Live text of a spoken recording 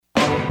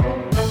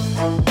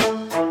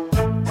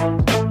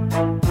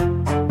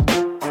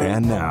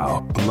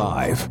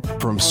Live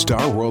from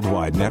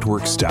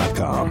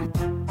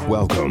StarWorldWideNetworks.com.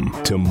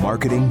 Welcome to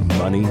Marketing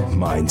Money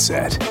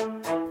Mindset,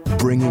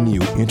 bringing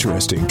you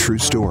interesting true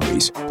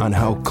stories on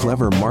how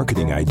clever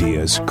marketing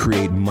ideas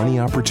create money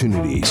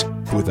opportunities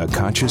with a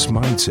conscious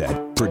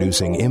mindset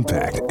producing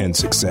impact and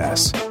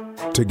success.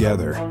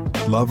 Together,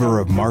 lover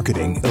of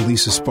marketing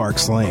Elisa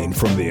Sparks Lane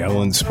from the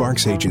Ellen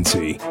Sparks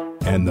Agency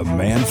and the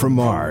man from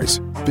Mars,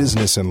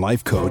 business and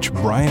life coach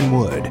Brian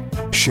Wood,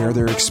 share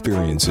their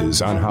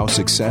experiences on how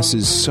success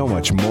is so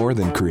much more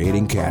than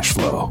creating cash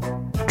flow.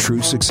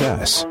 True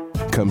success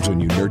comes when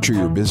you nurture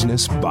your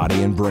business,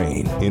 body, and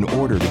brain in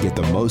order to get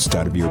the most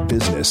out of your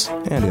business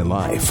and in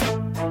life.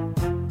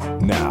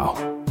 Now,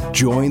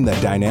 join the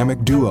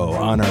dynamic duo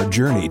on our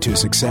journey to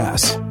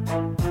success.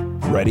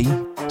 Ready,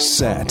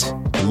 set,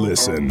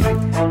 listen.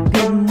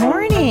 Good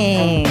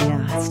morning.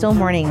 It's still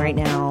morning right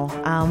now.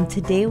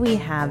 Today we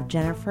have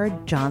Jennifer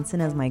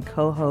Johnson as my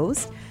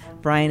co-host.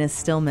 Brian is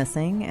still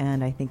missing,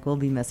 and I think we'll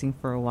be missing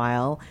for a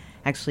while.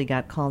 Actually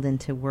got called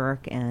into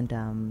work,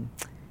 and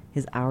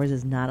his hours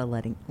is not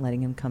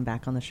letting him come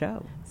back on the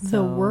show.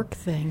 The work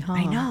thing, huh?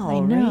 I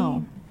know.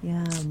 Right?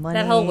 Yeah, money.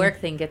 That whole work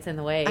thing gets in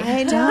the way.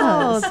 I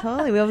know,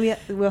 totally.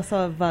 We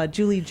also have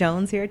Julie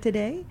Jones here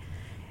today,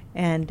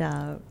 and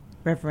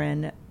Rev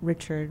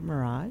Richard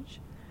Maraj,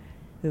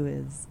 who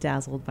is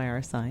dazzled by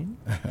our sign.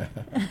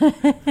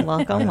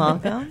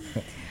 Welcome.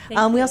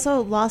 We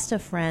also lost a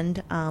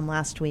friend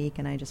last week,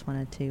 and I just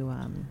wanted to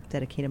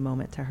dedicate a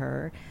moment to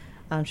her.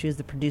 She was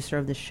the producer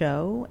of the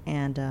show,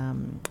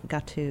 and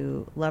got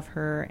to love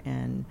her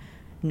and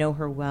know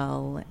her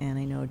well. And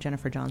I know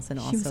Jennifer Johnson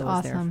also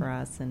was there for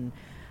us. And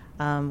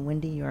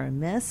Wendy, you are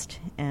missed,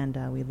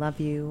 and we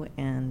love you,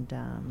 and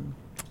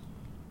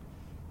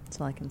that's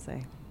all I can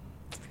say.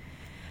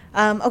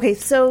 Okay,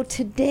 so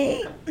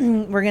today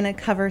we're going to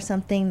cover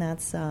something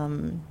that's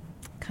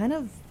kind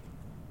of,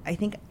 I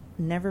think,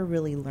 never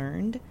really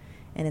learned,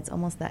 and it's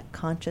almost that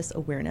conscious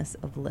awareness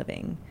of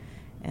living.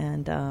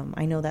 And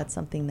I know that's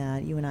something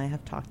that you and I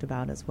have talked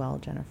about as well,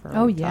 Jennifer.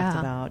 Oh, We've yeah. talked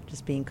about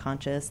just being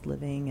conscious,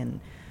 living, and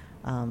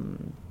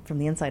from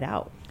the inside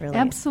out, really.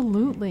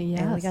 Absolutely,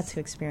 yes. And we got to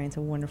experience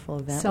a wonderful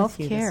event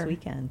Self-care. with you this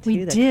weekend, too.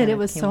 We did. It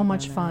was so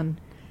much fun.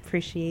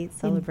 Appreciate,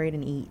 celebrate,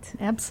 and eat.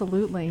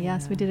 Absolutely,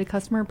 yes. We did a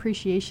Customer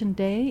Appreciation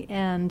Day,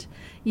 and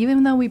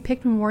even though we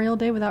picked Memorial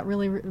Day without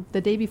really,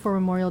 the day before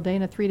Memorial Day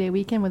and a 3-day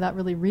weekend without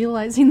really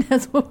realizing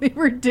that's what we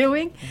were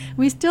doing,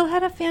 we still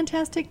had a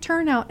fantastic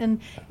turnout. And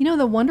you know,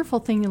 the wonderful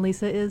thing,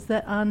 Elisa, is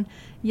that on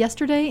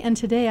yesterday and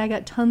today I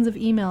got tons of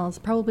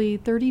emails, probably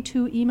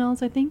 32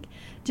 emails, I think,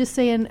 just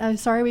saying,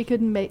 sorry we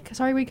couldn't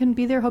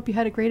be there. Hope you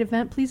had a great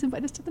event. Please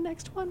invite us to the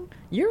next one.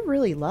 You're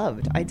really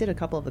loved. I did a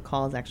couple of the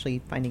calls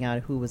actually finding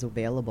out who was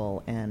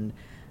available, and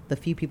the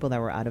few people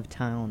that were out of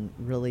town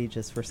really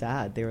just were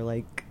sad. They were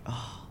like,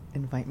 oh,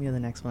 invite me to the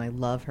next one. I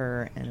love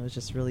her, and it was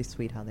just really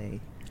sweet how they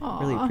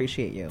really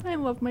appreciate you. I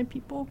love my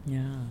people.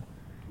 Yeah.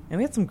 And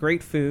we had some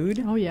great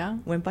food. Oh, yeah.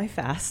 Went by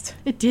fast.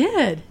 It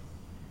did.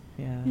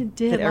 Yeah. It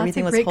did. Lots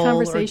Everything of great was whole,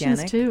 conversations,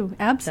 organic. too.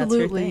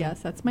 Absolutely, That's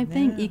yes. That's my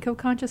thing.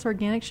 Eco-conscious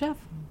organic chef.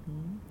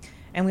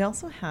 And we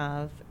also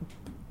have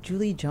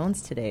Julie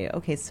Jones today.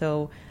 Okay,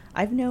 so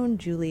I've known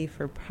Julie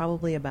for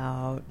probably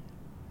about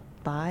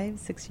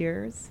 5-6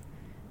 years.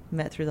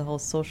 Met through the whole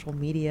social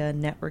media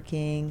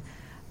networking.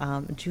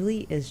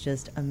 Julie is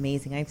just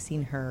amazing. I've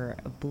seen her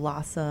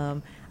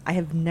blossom. I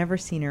have never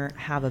seen her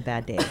have a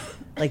bad day.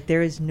 Like,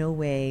 there is no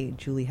way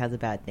Julie has a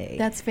bad day.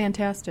 That's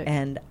fantastic.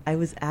 And I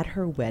was at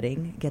her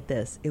wedding. Get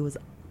this. It was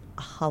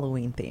a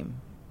Halloween theme.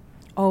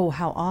 Oh,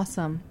 how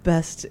awesome.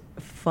 Best,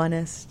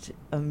 funnest,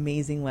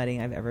 amazing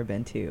wedding I've ever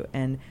been to.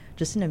 And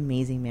just an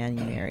amazing man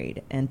you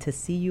married. And to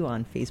see you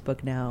on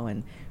Facebook now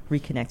and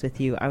reconnect with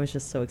you, I was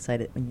just so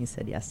excited when you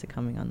said yes to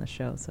coming on the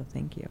show. So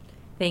thank you.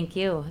 Thank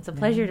you. It's a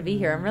pleasure to be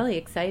here. I'm really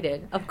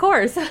excited. Of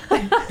course.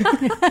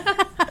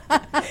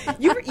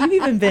 You've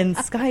even been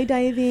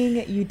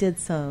skydiving. You did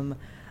some,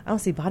 I don't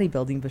say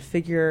bodybuilding, but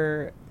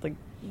figure, like,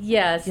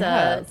 yes,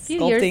 a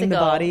few years sculpting ago. the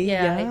body.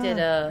 Yeah, I did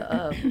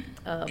a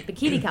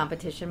bikini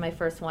competition, my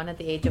first one at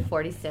the age of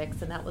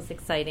 46, and that was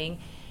exciting.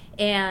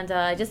 And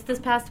just this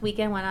past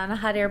weekend, went on a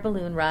hot air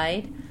balloon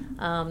ride,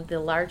 the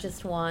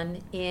largest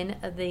one in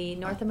the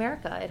North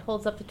America. It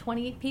holds up to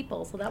 28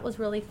 people, so that was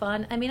really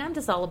fun. I mean, I'm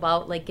just all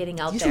about like getting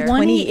out there.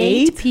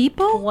 28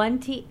 people?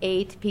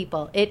 28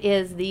 people. It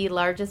is the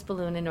largest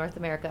balloon in North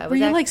America. Were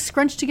you like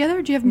scrunched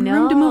together? Do you have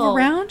room to move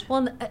around?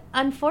 Well,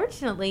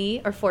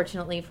 unfortunately, or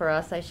fortunately for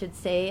us, I should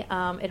say,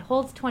 it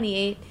holds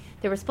 28.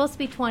 There were supposed to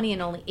be 20,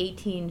 and only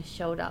 18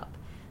 showed up.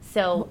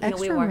 So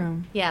we weren't.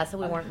 Room. Yeah, so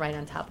we weren't right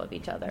on top of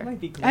each other.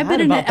 I've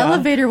been in an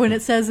elevator when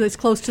it says it's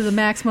close to the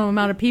maximum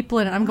amount of people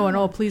in it. I'm going,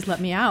 oh, please let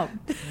me out.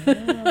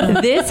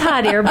 This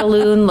hot air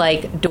balloon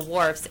like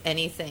dwarfs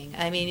anything.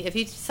 I mean, if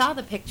you saw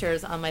the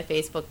pictures on my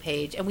Facebook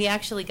page, and we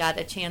actually got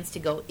a chance to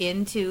go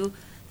into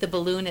the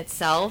balloon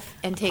itself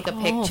and take a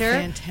picture.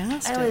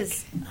 Fantastic!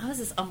 I was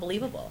just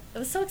unbelievable. It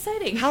was so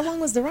exciting. How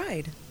long was the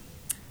ride?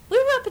 We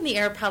were up in the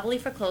air probably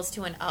for close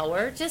to an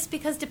hour, just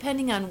because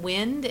depending on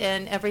wind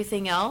and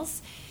everything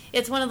else.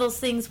 it's one of those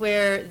things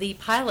where the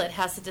pilot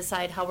has to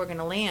decide how we're going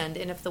to land,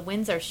 and if the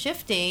winds are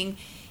shifting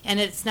and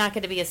it's not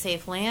going to be a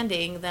safe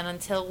landing, then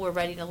until we're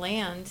ready to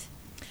land.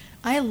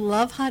 I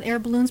love hot air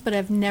balloons, but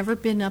I've never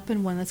been up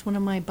in one. That's one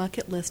of my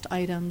bucket list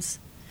items.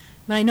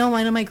 But I know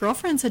one of my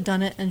girlfriends had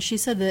done it, and she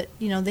said that,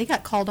 they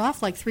got called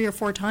off like 3 or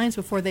 4 times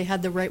before they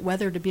had the right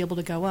weather to be able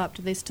to go up.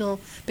 Do they still,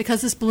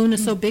 because this balloon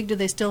is so big, do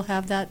they still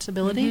have that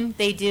ability? Mm-hmm.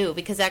 They do,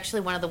 because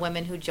actually one of the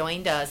women who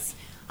joined us,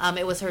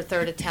 it was her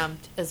 3rd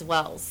attempt as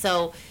well.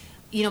 So,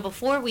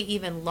 before we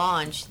even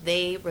launch,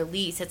 they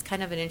release, it's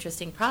kind of an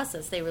interesting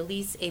process, they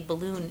release a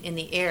balloon in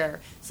the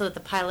air so that the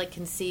pilot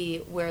can see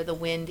where the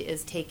wind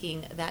is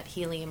taking that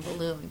helium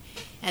balloon.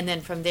 And then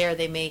from there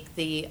they make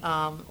the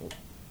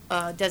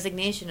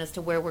designation as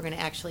to where we're going to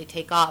actually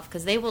take off,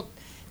 because they will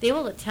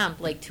attempt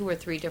like 2 or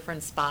 3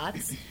 different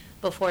spots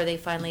before they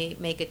finally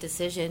make a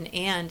decision.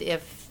 And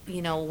if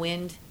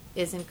wind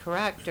isn't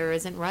correct or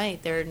isn't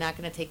right, they're not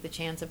going to take the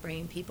chance of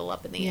bringing people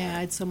up in the air. Yeah,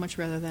 I'd so much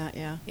rather that.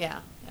 Yeah,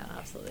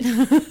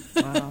 absolutely.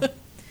 Wow.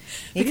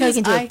 Maybe Because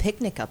we can do a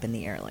picnic up in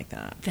the air like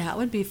that. That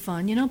would be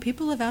fun.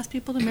 People have asked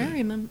people to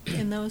marry them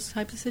in those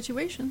types of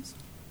situations.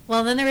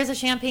 Well, then there is a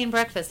champagne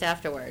breakfast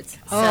afterwards.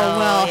 Oh,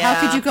 well, yeah.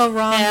 How could you go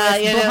wrong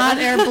with hot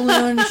air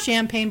balloon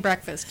champagne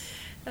breakfast?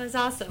 That was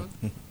awesome.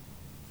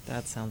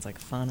 That sounds like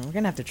fun. We're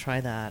going to have to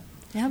try that.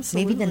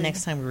 Absolutely. Maybe the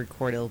next time we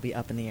record, it'll be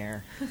up in the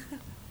air.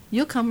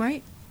 You'll come,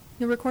 right?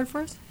 You'll record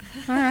for us?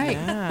 All right.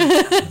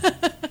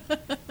 Yeah.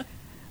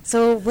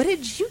 So what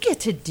did you get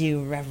to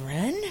do,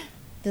 Reverend,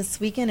 this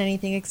weekend?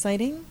 Anything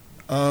exciting?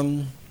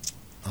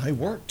 I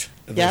worked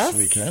Yes?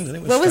 this weekend, and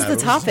it was What was the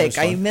fabulous. topic? It was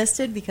I fun. missed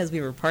it because we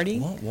were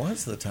partying. What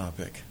was the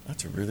topic?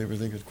 That's a really,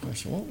 really good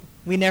question. Well,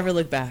 We never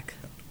look back.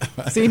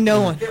 See,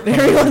 no one.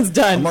 Everyone's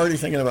done. I'm already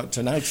thinking about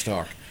tonight's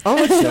talk. Oh,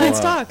 what's tonight's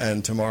talk?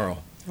 And tomorrow.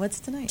 What's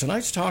tonight?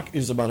 Tonight's talk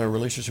is about our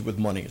relationship with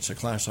money. It's a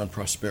class on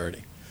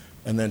prosperity.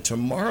 And then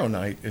tomorrow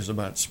night is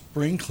about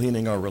spring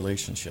cleaning our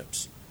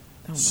relationships.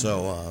 Oh,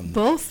 So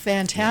Both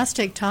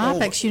fantastic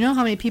topics. You know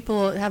how many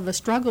people have a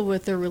struggle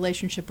with their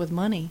relationship with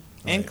money?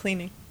 And Right.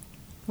 cleaning.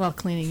 Well,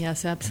 cleaning,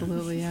 yes,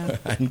 absolutely, yeah.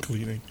 and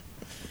cleaning.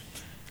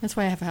 That's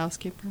why I have a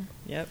housekeeper.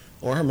 Yep.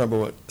 Well, I remember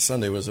what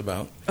Sunday was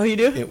about. Oh, you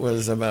do? It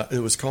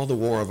was called the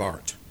War of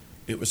Art.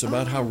 It was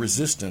about how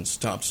resistance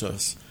stops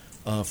us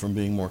from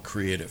being more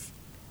creative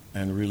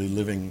and really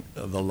living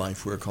the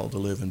life we're called to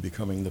live and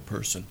becoming the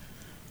person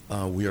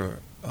we are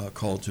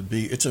called to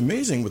be. It's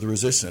amazing with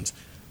resistance.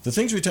 The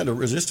things we tend to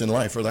resist in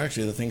life are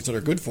actually the things that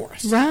are good for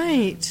us.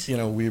 Right.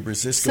 We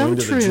resist So going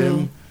to the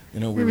true.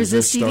 gym. We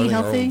resist eating starting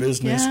our healthy. own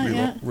business.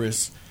 Yeah,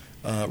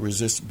 We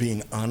resist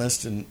being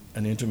honest and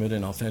intimate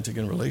and authentic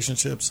in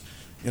relationships.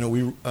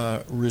 We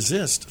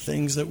resist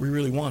things that we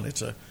really want.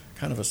 It's a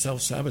kind of a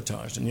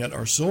self-sabotage, and yet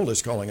our soul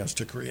is calling us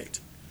to create,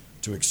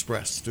 to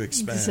express, to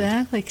expand,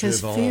 Exactly, to 'cause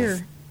evolve.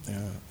 fear. Yeah.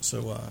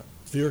 So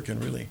fear can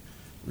really,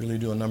 really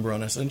do a number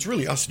on us, and it's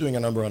really us doing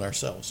a number on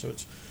ourselves. So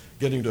it's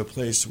getting to a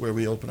place where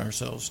we open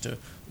ourselves to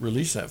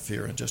release that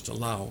fear and just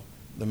allow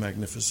the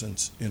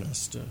magnificence in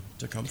us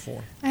to come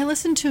forth. I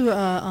listened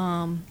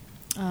to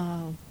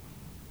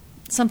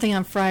something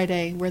on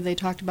Friday where they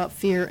talked about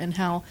fear and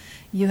how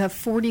you have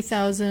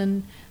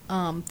 40,000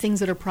 things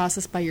that are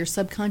processed by your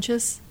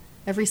subconscious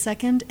every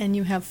second, and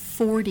you have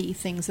 40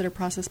 things that are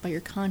processed by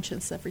your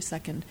conscious every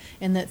second,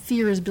 and that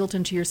fear is built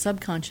into your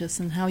subconscious,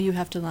 and how you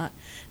have to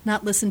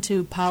not listen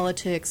to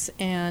politics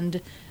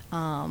and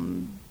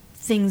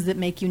things that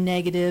make you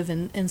negative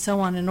and so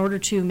on, in order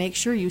to make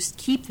sure you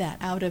keep that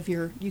out of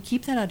your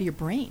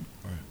brain.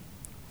 Right.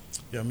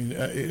 Yeah,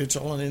 it's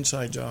all an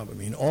inside job.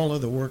 All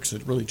of the works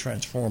that really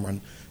transform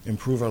and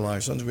improve our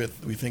lives. Sometimes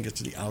we think it's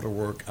the outer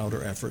work,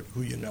 outer effort,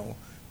 who you know.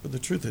 But the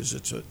truth is,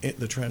 it's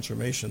the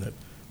transformation that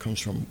comes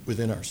from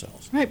within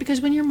ourselves. Right,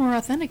 because when you're more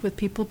authentic with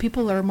people,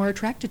 people are more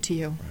attracted to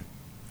you. Right.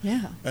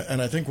 Yeah.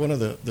 And I think one of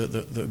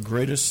the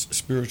greatest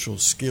spiritual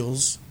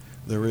skills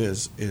there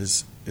is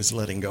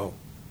letting go.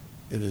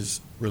 It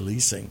is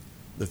releasing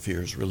the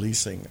fears,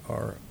 releasing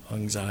our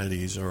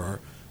anxieties or our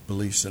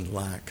beliefs in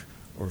lack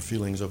or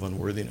feelings of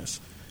unworthiness.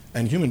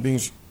 And human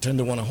beings tend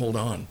to want to hold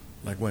on,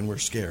 like when we're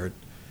scared.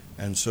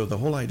 And so the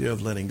whole idea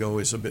of letting go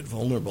is a bit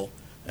vulnerable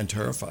and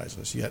terrifies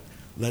us. Yet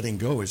letting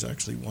go is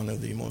actually one of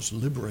the most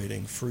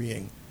liberating,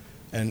 freeing,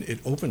 and it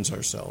opens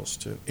ourselves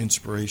to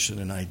inspiration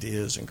and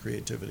ideas and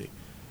creativity.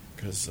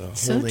 Because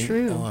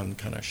holding on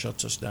kind of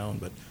shuts us down,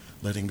 but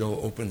letting go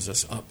opens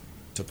us up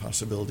to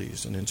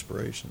possibilities and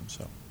inspiration.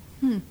 So,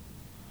 Do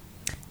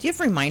you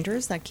have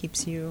reminders that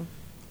keeps you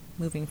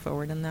moving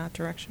forward in that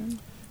direction?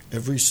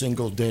 every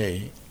single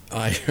day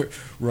I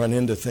run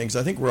into things.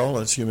 I think we're all,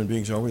 as human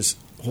beings, always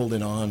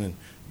holding on and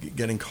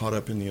getting caught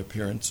up in the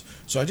appearance.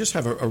 So I just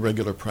have a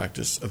regular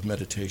practice of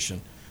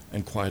meditation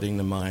and quieting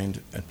the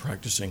mind and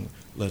practicing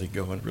letting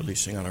go and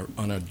releasing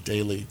on a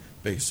daily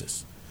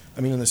basis.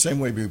 In the same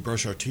way we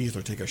brush our teeth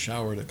or take a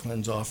shower to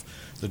cleanse off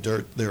the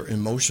dirt, they're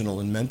emotional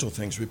and mental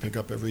things we pick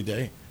up every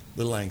day,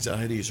 little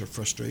anxieties or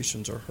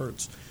frustrations or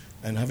hurts.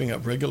 And having a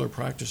regular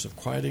practice of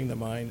quieting the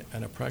mind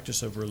and a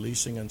practice of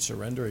releasing and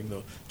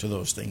surrendering to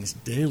those things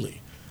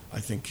daily I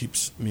think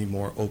keeps me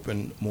more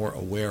open, more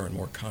aware, and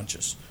more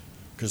conscious.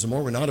 Because the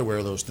more we're not aware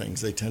of those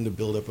things, they tend to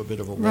build up a bit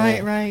of a wall.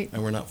 Right.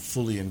 And we're not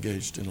fully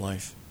engaged in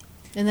life.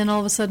 And then all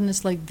of a sudden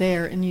it's like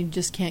there, and you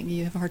just can't.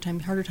 You have a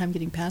harder time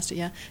getting past it.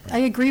 Yeah, I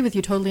agree with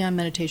you totally on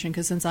meditation,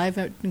 because since I've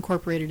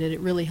incorporated it, it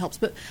really helps.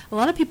 But a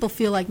lot of people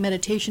feel like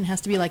meditation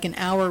has to be like an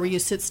hour where you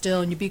sit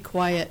still and you be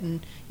quiet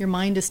and your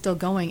mind is still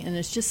going, and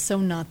it's just so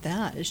not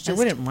that. It's just, I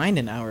wouldn't mind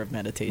an hour of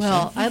meditation.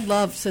 Well, I'd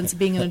love, since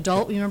being an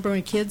adult, you remember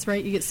when kids,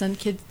 right? You get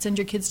send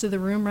your kids to the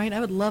room, right? I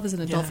would love as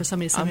an adult for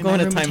somebody to send me in my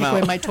room and take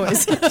away my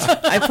toys.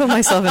 I put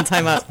myself in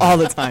timeout all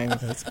the time.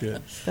 That's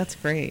good. That's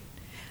great.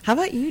 How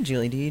about you,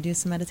 Julie? Do you do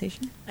some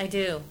meditation? I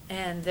do,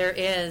 and there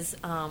is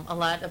a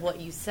lot of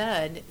what you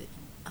said.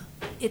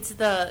 It's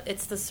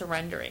the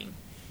surrendering.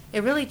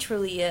 It really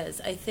truly is.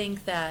 I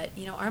think that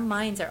our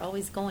minds are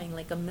always going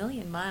like a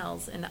million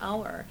miles an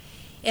hour,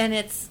 and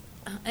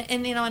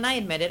and I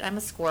admit it. I'm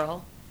a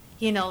squirrel,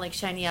 like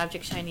shiny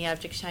object, shiny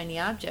object, shiny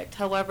object.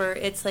 However,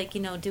 it's like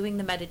doing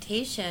the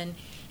meditation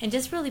and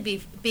just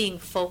really being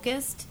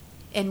focused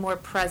and more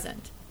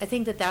present. I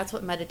think that that's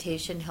what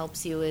meditation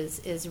helps you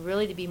is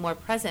really to be more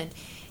present.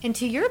 And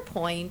to your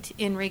point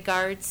in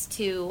regards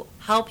to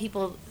how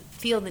people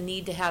feel the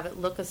need to have it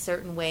look a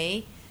certain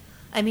way,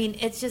 I mean,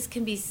 it just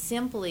can be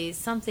simply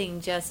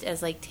something just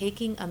as like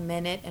taking a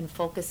minute and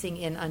focusing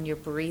in on your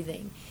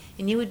breathing.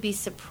 And you would be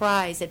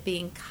surprised at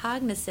being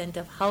cognizant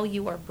of how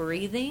you are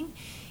breathing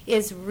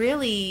is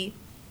really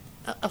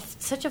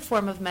such a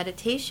form of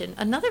meditation.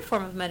 Another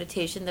form of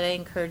meditation that I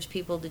encourage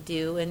people to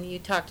do, and you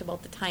talked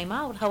about the time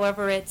out,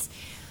 however, it's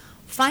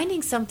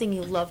finding something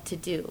you love to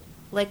do.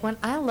 Like when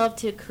I love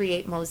to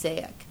create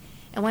mosaic,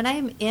 and when I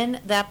am in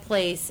that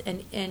place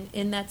and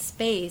in that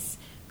space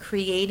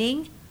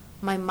creating,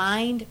 my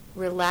mind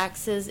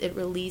relaxes, it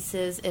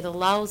releases, it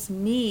allows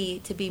me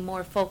to be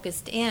more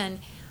focused in,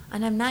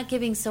 and I'm not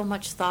giving so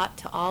much thought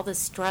to all the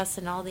stress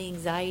and all the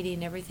anxiety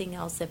and everything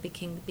else that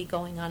can be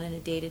going on a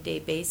day-to-day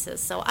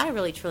basis. So I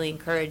really truly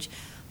encourage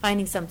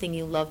finding something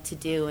you love to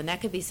do, and that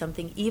could be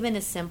something even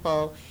as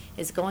simple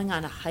as going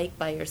on a hike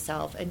by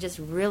yourself and just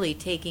really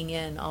taking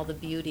in all the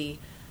beauty,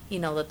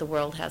 that the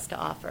world has to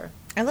offer.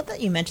 I love that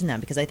you mentioned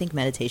that, because I think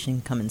meditation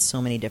can come in so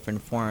many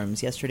different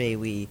forms. Yesterday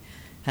we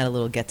had a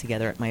little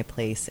get-together at my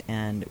place,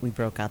 and we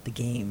broke out the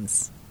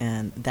games.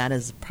 And that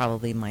is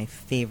probably my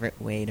favorite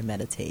way to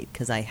meditate,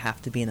 because I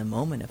have to be in the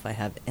moment if I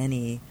have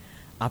any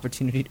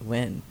opportunity to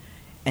win.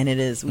 And it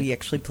is, we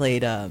actually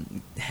played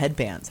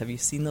headbands. Have you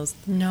seen those?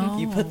 No.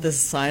 You put this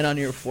sign on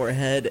your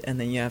forehead, and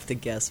then you have to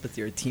guess with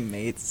your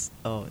teammates.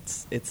 Oh,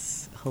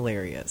 it's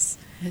hilarious.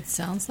 It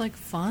sounds like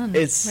fun.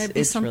 It's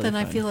something really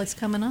I fun. feel like's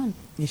coming on.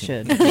 You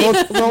should.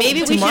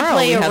 Maybe we should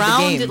play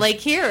around like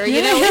here,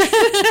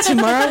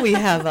 Tomorrow we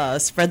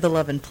have Spread the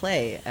Love and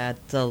Play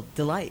at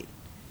Delight.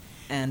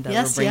 And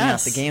we're bringing out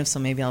the game, so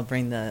maybe I'll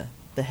bring the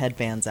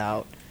headbands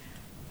out.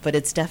 But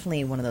it's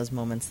definitely one of those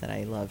moments that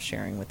I love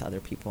sharing with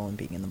other people and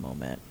being in the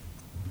moment.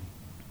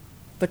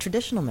 But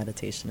traditional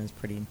meditation is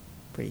pretty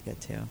good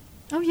too.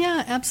 Oh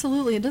yeah,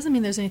 absolutely. It doesn't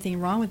mean there's anything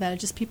wrong with that.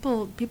 It's just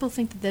people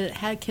think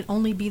that it can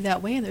only be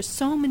that way, and there's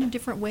so many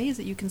different ways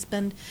that you can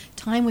spend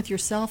time with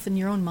yourself and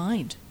your own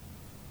mind.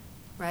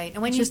 Right,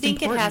 and when you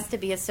think it has to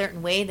be a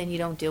certain way, then you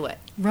don't do it.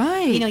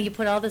 Right. You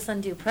put all this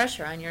undue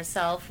pressure on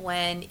yourself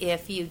when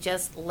if you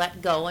just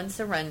let go and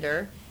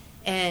surrender,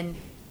 and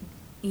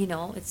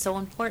it's so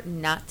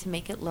important not to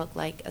make it look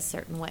like a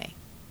certain way.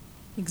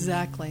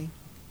 Exactly.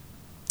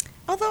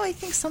 Although I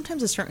think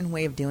sometimes a certain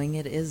way of doing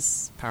it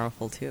is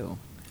powerful too.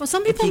 Well,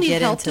 some people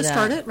need help to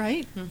start it,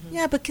 right? Mm-hmm.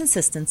 Yeah, but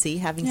consistency,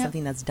 having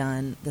something that's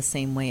done the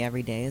same way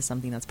every day is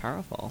something that's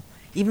powerful,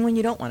 even when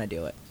you don't want to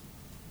do it.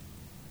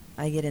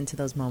 I get into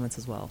those moments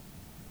as well.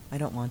 I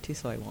don't want to,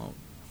 so I won't.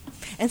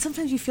 And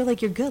sometimes you feel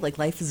like you're good, like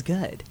life is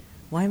good.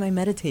 Why am I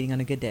meditating on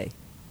a good day?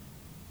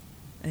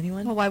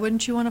 Anyone? Well, why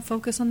wouldn't you want to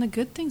focus on the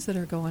good things that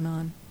are going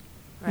on?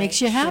 Right,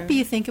 makes you happy.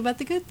 sure. Think about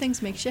the good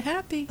things. Makes you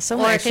happy.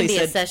 Someone or it can be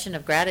a session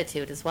of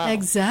gratitude as well.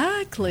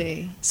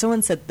 Exactly.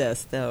 Someone said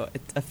this, though.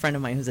 It's a friend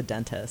of mine who's a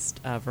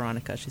dentist,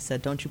 Veronica. She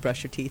said, don't you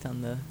brush your teeth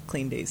on the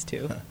clean days,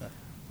 too?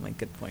 I'm like,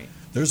 good point.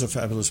 There's a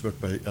fabulous book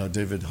by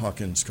David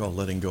Hawkins called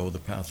Letting Go, The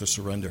Path of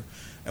Surrender.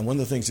 And one of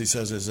the things he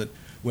says is that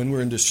when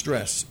we're in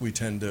distress, we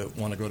tend to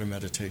want to go to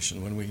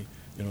meditation. When we,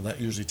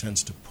 that usually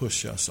tends to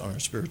push us on our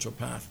spiritual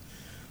path.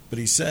 But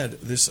he said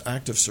this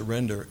act of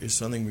surrender is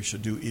something we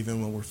should do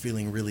even when we're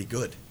feeling really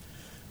good.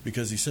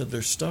 Because he said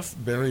there's stuff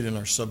buried in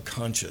our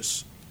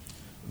subconscious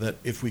that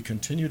if we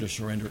continue to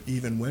surrender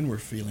even when we're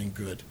feeling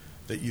good,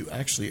 that you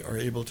actually are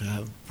able to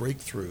have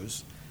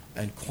breakthroughs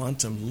and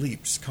quantum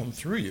leaps come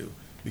through you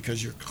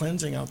because you're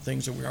cleansing out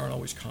things that we aren't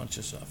always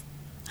conscious of.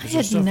 I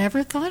had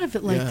never thought of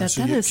it like that.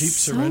 So that you is keep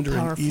so surrendering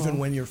powerful. even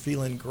when you're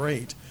feeling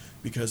great,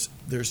 because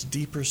there's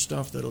deeper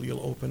stuff that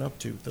you'll open up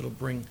to that'll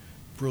bring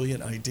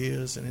brilliant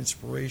ideas and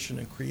inspiration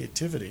and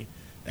creativity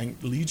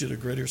and lead you to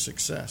greater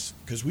success.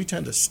 Because we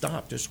tend to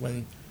stop just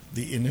when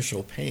the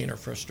initial pain or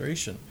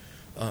frustration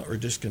or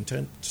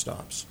discontent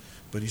stops.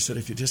 But he said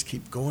if you just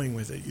keep going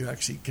with it, you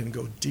actually can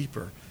go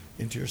deeper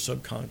into your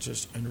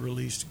subconscious and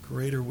release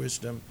greater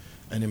wisdom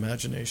and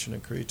imagination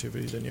and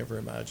creativity than you ever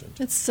imagined.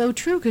 It's so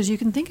true, because you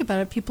can think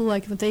about it. People,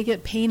 like, if they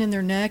get pain in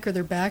their neck or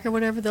their back or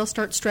whatever, they'll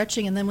start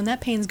stretching, and then when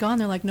that pain's gone,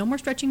 they're like, no more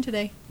stretching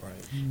today. Right.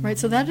 Right,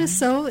 so that is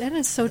so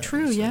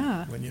true, So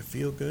yeah. when you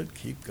feel good,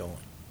 keep going.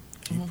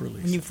 Keep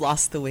releasing. When you've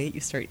lost the weight,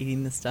 you start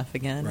eating the stuff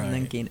again and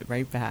then Right. gain it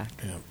right back.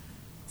 Yeah.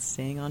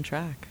 Staying on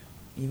track,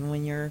 even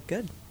when you're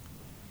good.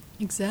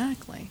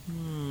 Exactly.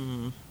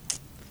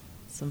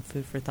 Some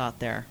food for thought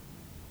there.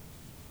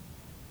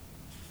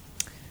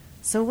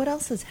 So what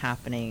else is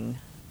happening,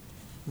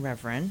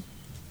 Reverend?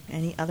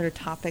 Any other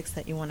topics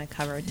that you want to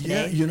cover today?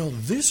 Yeah, you know,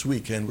 this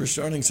weekend we're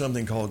starting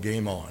something called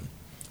Game On.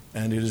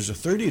 And it is a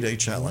 30-day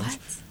challenge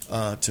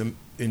to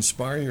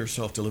inspire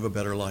yourself to live a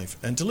better life.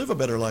 And to live a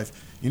better life,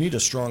 you need a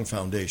strong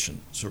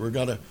foundation. So we've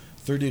got a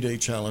 30-day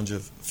challenge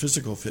of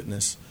physical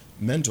fitness,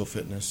 mental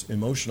fitness,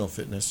 emotional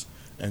fitness,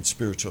 and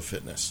spiritual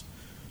fitness.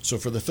 So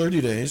for the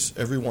 30 days,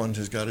 everyone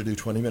has got to do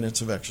 20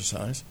 minutes of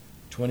exercise,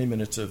 20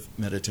 minutes of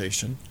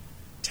meditation,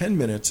 10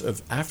 minutes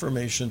of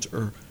affirmations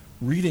or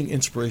reading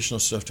inspirational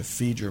stuff to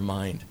feed your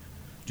mind.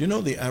 Do you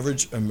know the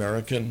average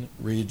American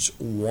reads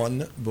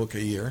one book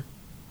a year?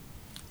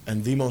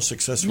 And the most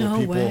successful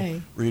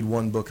people read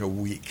one book a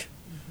week.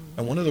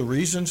 And one of the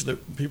reasons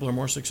that people are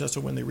more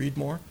successful when they read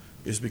more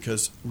is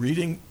because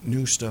reading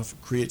new stuff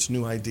creates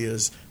new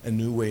ideas and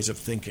new ways of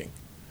thinking.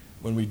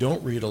 When we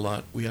don't read a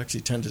lot, we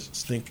actually tend to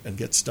think and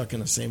get stuck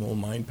in the same old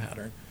mind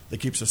pattern that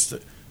keeps us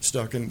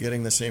stuck in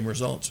getting the same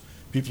results.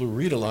 People who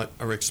read a lot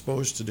are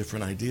exposed to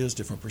different ideas,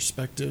 different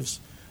perspectives,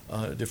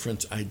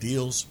 different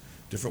ideals,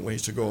 different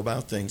ways to go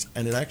about things,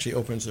 and it actually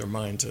opens their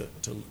mind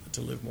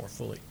to live more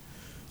fully.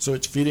 So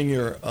it's feeding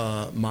your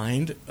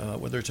mind,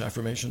 whether it's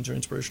affirmations or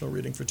inspirational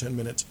reading for 10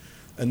 minutes.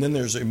 And then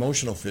there's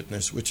emotional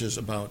fitness, which is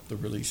about the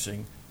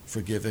releasing,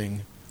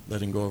 forgiving,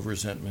 letting go of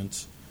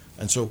resentments.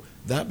 And so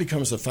that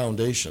becomes the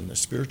foundation, the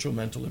spiritual,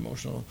 mental,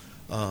 emotional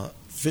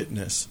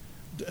fitness,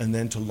 and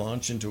then to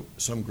launch into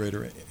some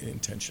greater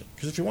intention.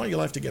 Because if you want your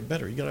life to get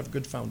better, you got to have a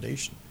good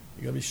foundation.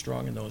 You got to be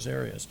strong in those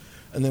areas.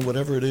 And then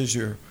whatever it is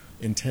your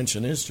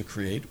intention is to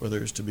create,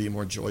 whether it's to be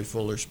more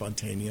joyful or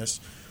spontaneous,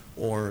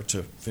 or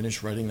to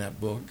finish writing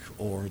that book,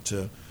 or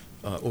to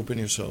open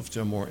yourself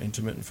to a more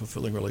intimate and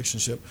fulfilling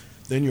relationship,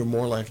 then you're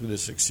more likely to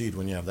succeed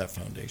when you have that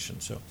foundation.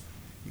 So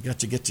you got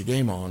to get your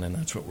game on, and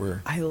that's what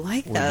we're I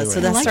like we're that. doing. So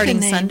that's I like starting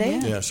the name, Sunday?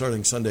 yeah. Yeah,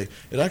 starting Sunday.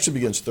 It actually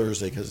begins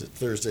Thursday because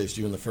Thursday is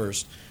June the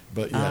 1st.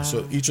 But yeah,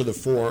 so each of the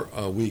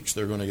 4 weeks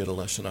they're going to get a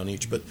lesson on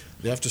each. But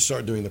they have to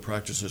start doing the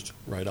practices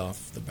right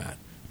off the bat.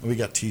 And we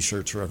got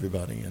T-shirts for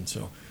everybody, and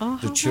so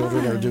the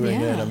children are doing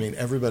it. I mean,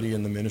 everybody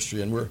in the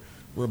ministry, and we're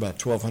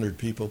about 1,200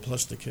 people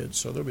plus the kids,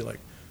 so there'll be like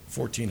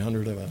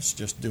 1,400 of us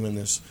just doing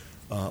this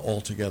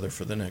all together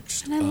for the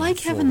next. And I like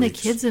 4 having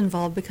weeks. the kids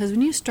involved, because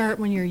when you start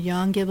when you're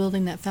young, get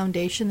building that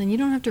foundation, then you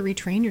don't have to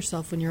retrain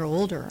yourself when you're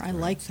older. I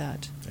like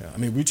that. Yeah, I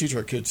mean, we teach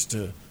our kids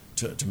to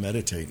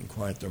meditate and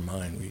quiet their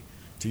mind. We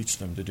teach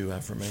them to do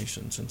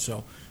affirmations, and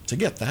so to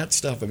get that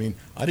stuff, I mean,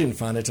 I didn't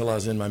find it till I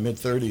was in my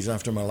mid-30s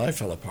after my life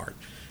fell apart.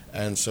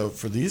 And so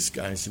for these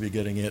guys to be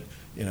getting it,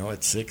 you know,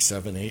 at 6,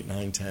 7, 8,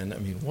 9, 10, I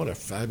mean, what a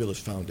fabulous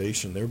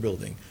foundation they're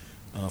building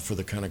for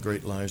the kind of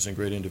great lives and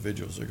great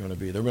individuals they're going to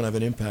be. They're going to have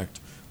an impact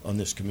on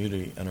this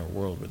community and our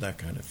world with that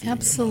kind of feeling.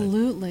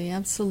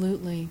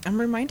 Absolutely. I'm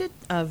reminded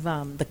of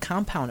The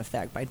Compound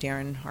Effect by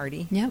Darren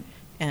Hardy. Yep.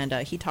 And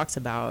he talks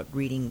about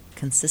reading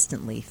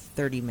consistently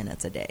 30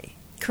 minutes a day.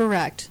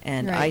 Correct.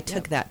 And Right, I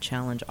took yep. that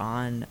challenge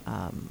on,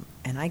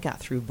 and I got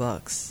through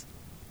books.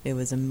 It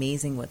was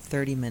amazing what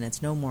 30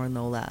 minutes, no more,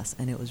 no less,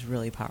 and it was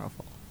really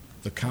powerful.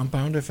 The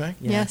compound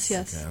effect? Yes.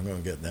 Okay, I'm going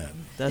to get that.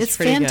 That's It's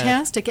pretty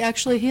fantastic.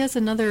 Actually, he has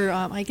another.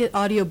 I get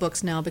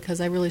audiobooks now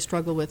because I really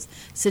struggle with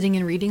sitting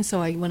and reading.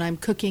 So when I'm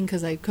cooking,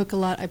 because I cook a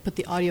lot, I put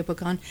the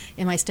audiobook on,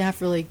 and my staff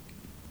really.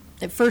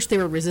 At first, they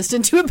were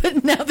resistant to it,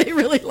 but now they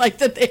really like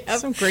that they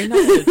have Some great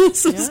knowledge.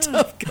 some Yeah.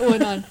 stuff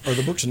going on. Are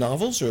the books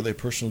novels or are they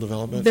personal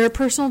development? They're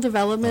personal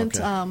development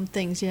Okay.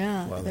 things.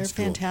 Yeah, Wow, they're that's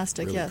cool.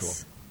 fantastic. Really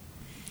Yes.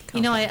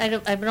 You know, I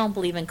don't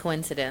believe in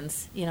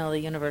coincidence. You know, the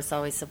universe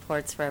always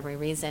supports for every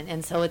reason.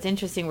 And so it's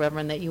interesting,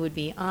 Reverend, that you would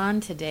be on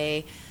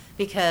today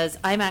because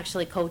I'm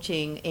actually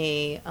coaching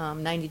a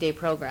 90-day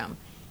program.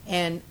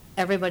 And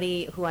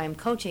everybody who I'm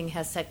coaching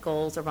has set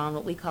goals around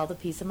what we call the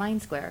Peace of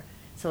Mind Square.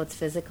 So it's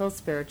physical,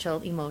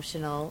 spiritual,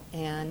 emotional,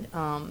 and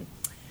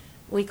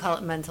we call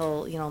it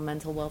mental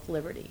wealth,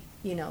 liberty,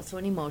 so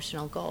an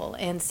emotional goal.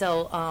 And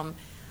so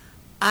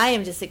I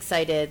am just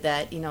excited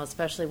that,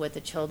 especially with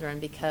the children,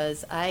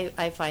 because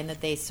I find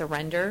that they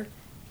surrender,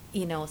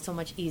 so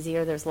much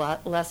easier. There's a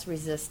lot less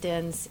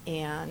resistance,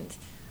 and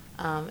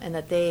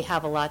that they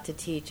have a lot to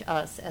teach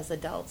us as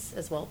adults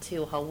as well,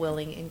 too, how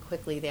willing and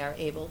quickly they are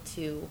able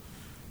to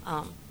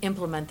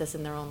implement this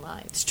in their own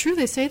lives. It's true.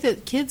 They say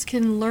that kids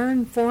can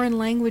learn foreign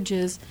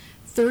languages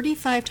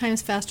 35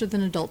 times faster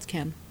than adults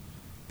can.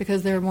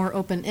 because they're more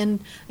open. And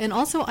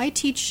also I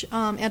teach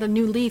at a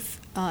New Leaf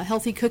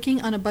healthy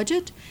cooking on a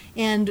budget.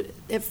 And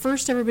at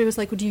first everybody was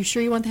like, well, do you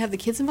sure you want to have the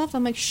kids involved?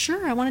 I'm like,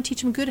 sure, I want to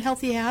teach them good,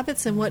 healthy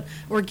habits and what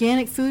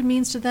organic food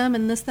means to them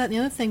and this, that, and the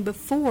other thing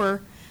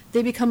before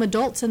they become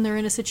adults and they're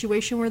in a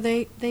situation where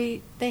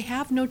they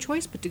have no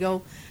choice but to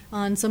go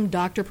on some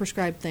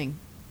doctor-prescribed thing.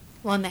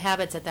 Well, and the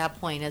habits at that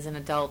point as an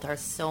adult are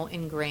so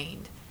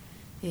ingrained,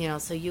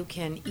 so you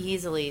can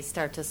easily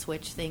start to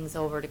switch things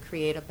over to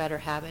create a better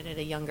habit at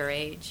a younger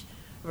age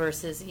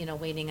versus,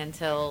 waiting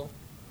until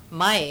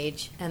my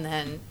age and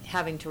then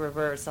having to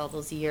reverse all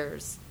those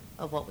years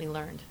of what we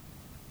learned.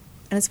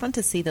 And it's fun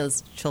to see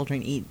those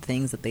children eat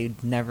things that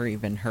they've never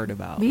even heard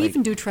about. We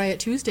even do Try It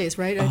Tuesdays,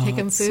 right? I take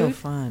them food. So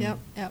fun. Yep.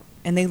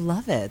 And they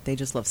love it. They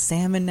just love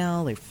salmon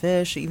now. They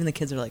fish. Even the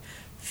kids are like,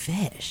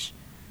 fish.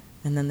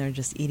 And then they're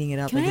just eating it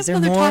up. Can like, I is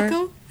have there another more?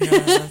 taco?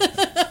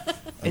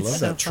 I love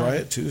that. Try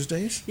It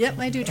Tuesdays? Yep,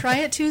 I do Try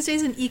It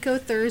Tuesdays and Eco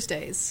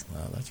Thursdays.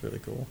 Wow, that's really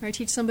cool. Where I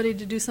teach somebody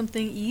to do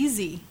something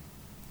easy.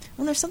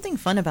 Well, there's something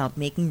fun about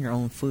making your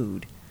own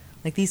food.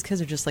 Like, these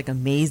kids are just, like,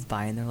 amazed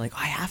by it, and they're like,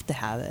 I have to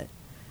have it.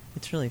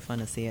 It's really fun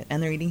to see it.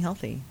 And they're eating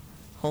healthy.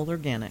 Whole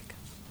organic.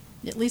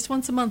 At least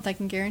once a month, I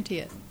can guarantee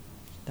it.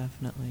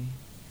 Definitely.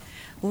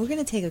 Well, we're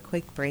going to take a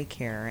quick break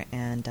here,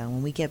 and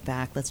when we get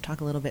back, let's talk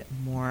a little bit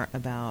more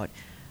about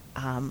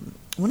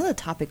one of the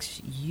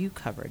topics you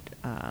covered,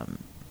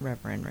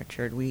 Reverend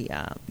Richard.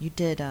 You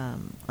did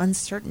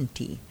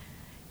uncertainty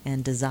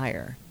and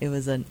desire. It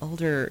was an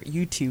older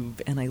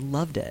YouTube, and I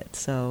loved it.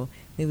 So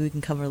maybe we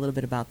can cover a little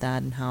bit about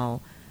that and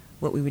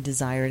what we would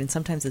desire, and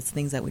sometimes it's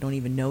things that we don't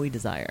even know we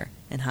desire,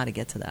 and how to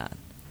get to that.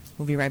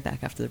 We'll be right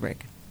back after the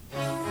break.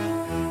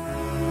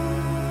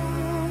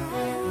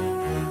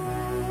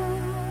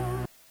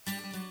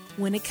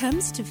 When it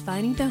comes to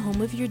finding the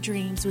home of your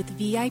dreams with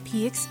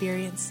VIP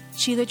Experience,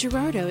 Sheila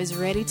Gerardo is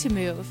ready to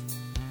move.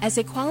 As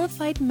a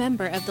qualified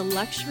member of the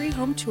Luxury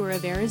Home Tour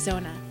of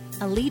Arizona,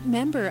 elite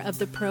member of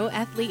the Pro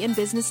Athlete and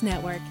Business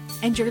Network,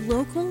 and your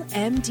local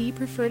MD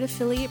preferred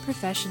affiliate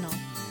professional,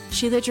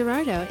 Sheila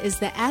Gerardo is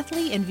the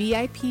athlete and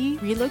VIP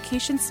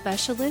relocation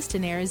specialist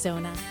in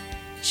Arizona.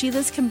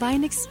 Sheila's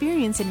combined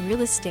experience in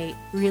real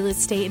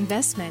estate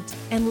investment,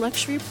 and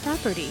luxury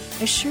property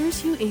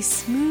assures you a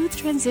smooth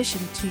transition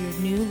to your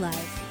new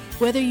life.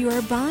 Whether you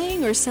are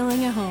buying or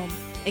selling a home,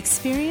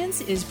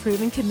 experience is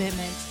proven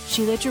commitment.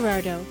 Sheila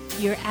Gerardo,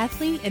 your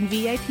athlete and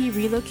VIP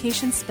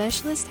relocation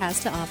specialist, has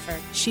to offer.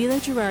 Sheila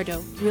Gerardo,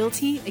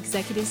 Realty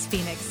Executives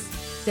Phoenix.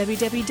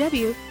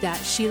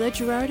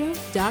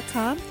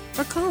 www.SheilaGerardo.com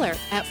or call her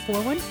at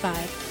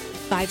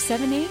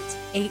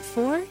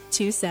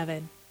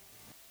 415-578-8427.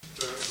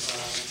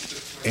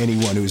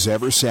 Anyone who's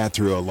ever sat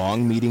through a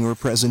long meeting or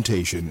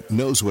presentation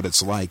knows what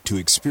it's like to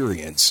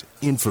experience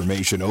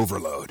information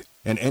overload.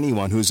 And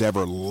anyone who's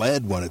ever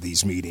led one of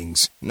these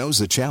meetings knows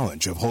the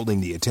challenge of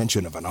holding the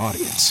attention of an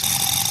audience.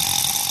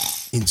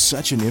 In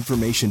such an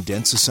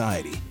information-dense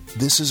society,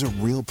 this is a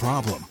real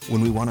problem when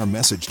we want our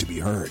message to be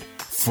heard.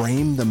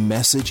 Frame the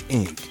Message,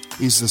 Inc.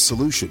 is the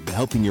solution to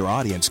helping your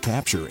audience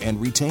capture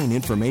and retain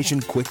information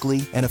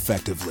quickly and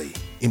effectively.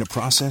 In a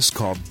process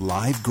called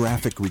live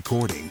graphic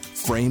recording,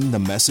 Frame the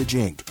Message,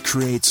 Inc.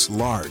 creates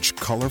large,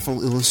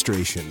 colorful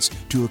illustrations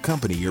to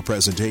accompany your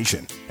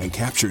presentation and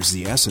captures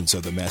the essence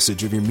of the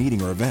message of your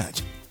meeting or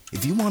event.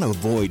 If you want to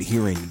avoid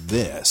hearing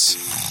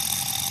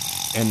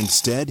this and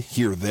instead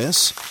hear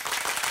this,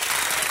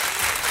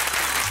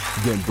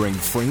 then bring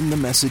Frame the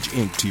Message,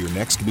 Inc. to your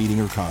next meeting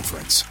or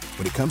conference.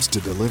 When it comes to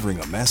delivering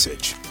a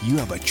message, you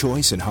have a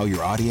choice in how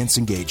your audience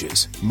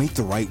engages. Make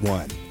the right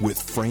one with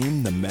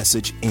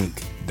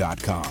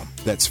FrameTheMessageInc.com.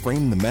 That's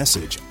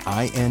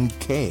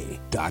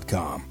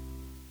FrameTheMessageInc.com.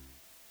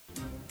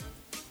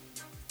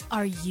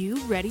 Are you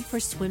ready for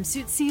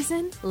swimsuit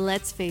season?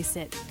 Let's face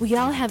it, we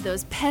all have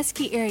those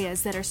pesky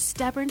areas that are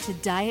stubborn to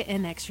diet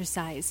and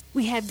exercise.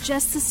 We have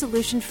just the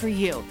solution for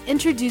you.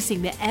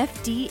 Introducing the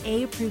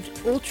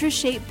FDA-approved Ultra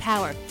Shape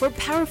Power for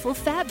powerful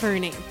fat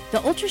burning.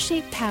 The Ultra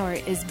Shape Power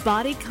is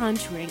body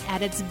contouring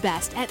at its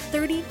best at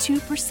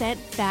 32%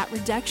 fat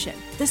reduction.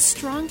 The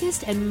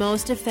strongest and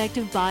most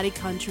effective body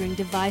contouring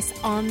device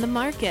on the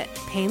market.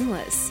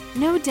 Painless,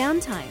 no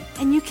downtime,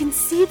 and you can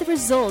see the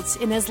results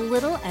in as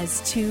little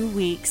as 2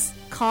 weeks.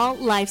 Call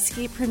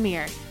Lifescape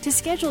Premier to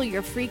schedule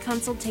your free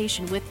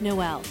consultation with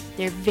Noelle,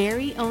 their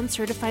very own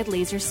certified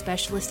laser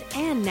specialist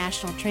and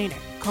national trainer.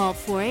 Call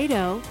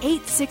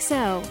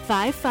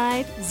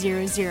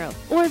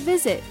 480-860-5500 or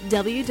visit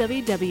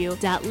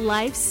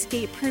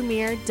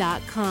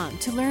www.lifescapepremier.com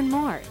to learn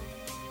more.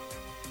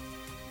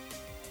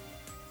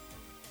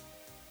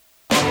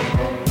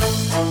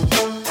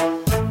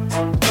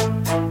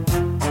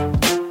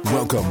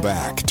 Welcome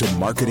back to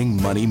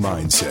Marketing Money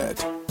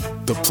Mindset,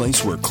 the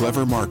place where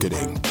clever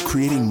marketing,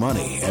 creating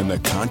money, and the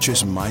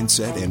conscious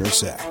mindset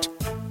intersect.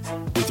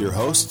 With your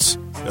hosts,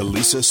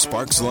 Elisa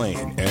Sparks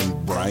Lane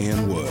and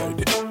Brian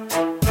Wood.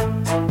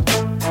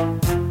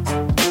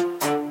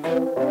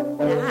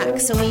 Back.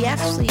 So we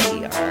actually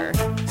are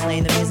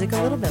playing the music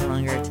a little bit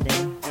longer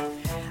today.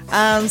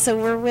 So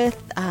we're with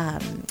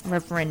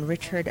Reverend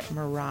Richard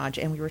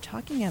Maraj, and we were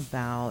talking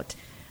about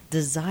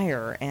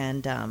desire.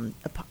 And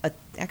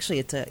actually,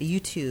 it's a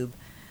YouTube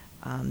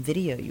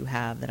video you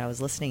have that I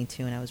was listening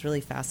to, and I was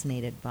really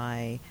fascinated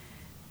by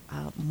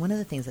one of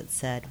the things it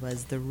said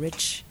was the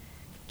rich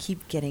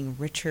keep getting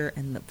richer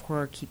and the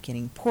poor keep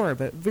getting poorer,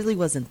 but it really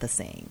wasn't the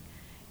saying.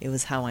 It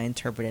was how I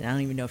interpreted it. I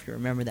don't even know if you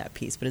remember that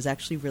piece, but it's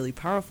actually really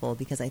powerful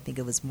because I think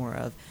it was more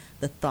of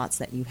the thoughts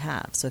that you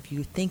have. So if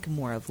you think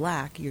more of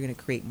lack, you're going to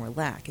create more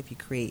lack. If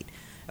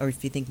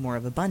you think more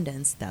of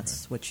abundance,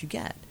 that's what you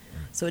get.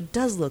 Right. So it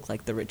does look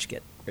like the rich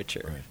get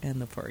richer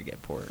and the poor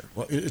get poorer.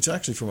 Well, it's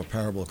actually from a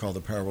parable called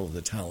the parable of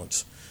the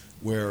talents,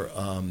 where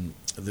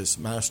this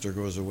master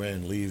goes away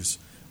and leaves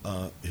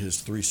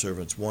his 3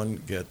 servants. One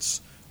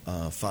gets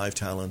 5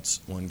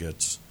 talents, one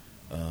gets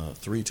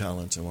 3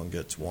 talents, and one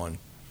gets 1.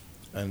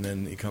 And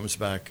then he comes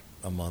back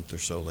a month or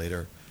so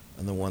later,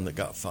 and the one that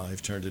got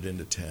 5 turned it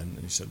into 10, and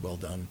he said, well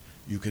done,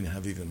 you can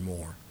have even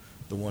more.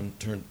 The one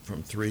turned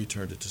from 3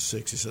 turned it to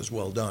 6. He says,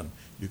 well done,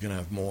 you can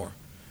have more.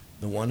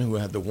 The one who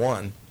had the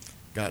 1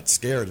 got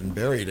scared and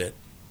buried it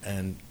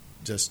and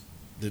just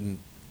didn't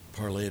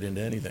parlay it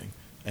into anything,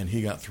 and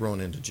he got thrown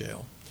into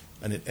jail.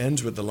 And it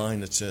ends with the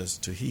line that says,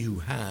 to he who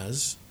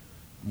has,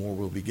 more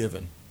will be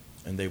given,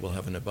 and they will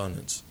have an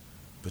abundance.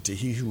 But to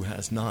he who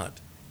has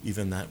not,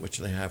 even that which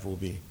they have will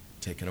be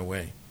taken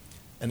away.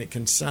 And it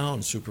can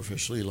sound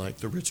superficially like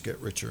the rich get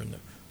richer and the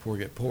poor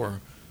get poorer,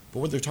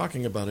 but what they're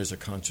talking about is a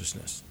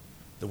consciousness.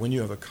 That when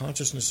you have a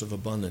consciousness of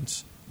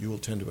abundance, you will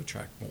tend to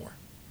attract more.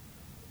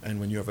 And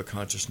when you have a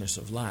consciousness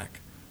of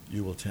lack,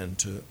 you will tend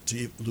to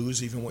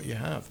lose even what you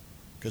have.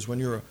 Because when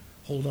you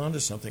hold on to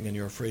something and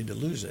you're afraid to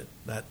lose it,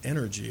 that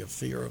energy of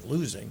fear of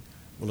losing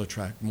will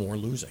attract more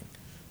losing.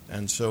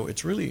 And so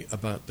it's really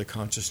about the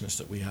consciousness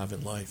that we have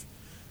in life.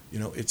 You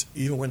know, it's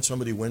even when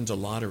somebody wins a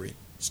lottery,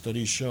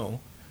 studies show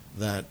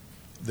that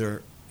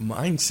their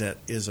mindset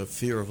is a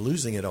fear of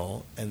losing it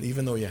all, and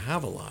even though you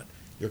have a lot,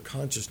 your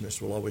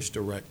consciousness will always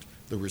direct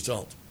the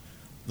result.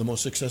 The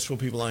most successful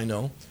people I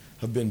know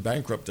have been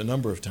bankrupt a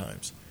number of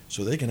times,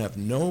 so they can have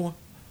no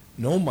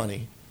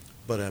money,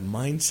 but a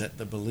mindset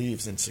that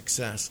believes in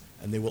success,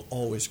 and they will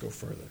always go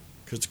further,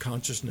 because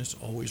consciousness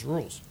always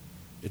rules.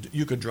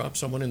 You could drop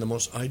someone in the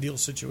most ideal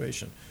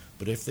situation,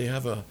 but if they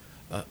have a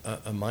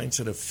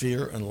mindset of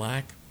fear and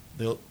lack,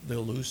 they'll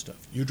lose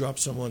stuff. You drop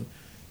someone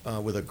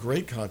with a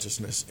great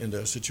consciousness into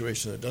a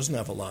situation that doesn't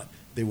have a lot,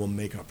 they will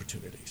make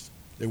opportunities.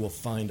 They will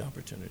find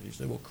opportunities.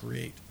 They will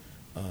create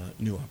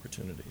new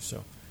opportunities.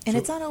 And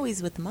it's not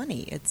always with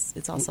money.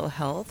 It's also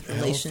health,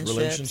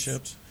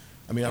 relationships.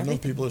 I mean, I've known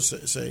people who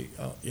say,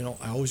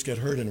 I always get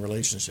hurt in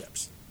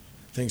relationships.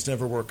 Things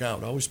never work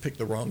out. I always pick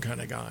the wrong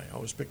kind of guy. I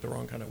always pick the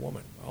wrong kind of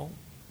woman. Well,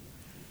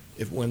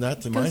 when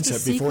that's the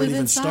mindset before it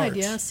even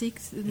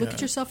starts. Look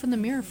at yourself in the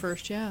mirror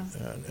first,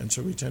 And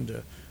so we tend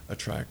to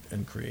attract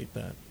and create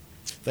that.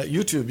 That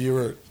YouTube you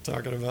were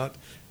talking about,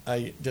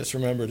 I just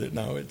remembered it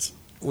now. It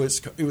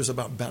was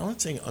about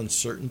balancing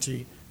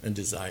uncertainty and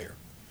desire.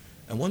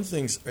 And one of the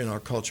things in our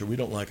culture, we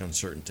don't like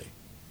uncertainty.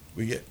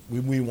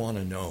 We want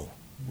to know.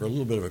 We're a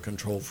little bit of a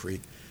control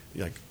freak.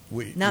 Like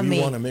we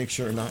want to make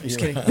sure not. Just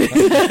kidding.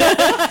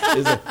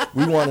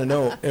 We want to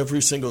know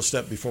every single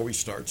step before we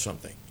start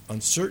something.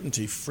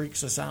 Uncertainty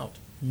freaks us out.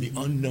 The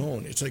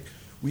unknown. It's like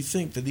we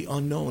think that the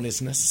unknown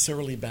is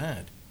necessarily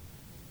bad.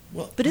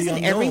 Well, but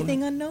isn't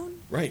everything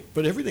unknown? Right,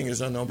 but everything is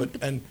unknown.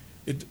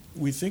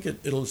 We think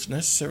it'll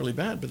necessarily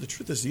bad, but the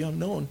truth is the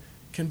unknown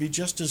can be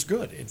just as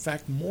good. In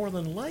fact, more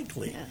than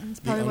likely. Yeah, that's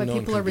probably why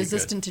people are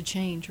resistant to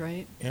change,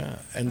 right? Yeah,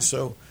 and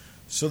so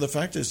the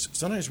fact is,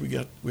 sometimes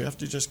we have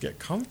to just get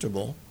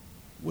comfortable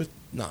with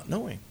not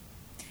knowing.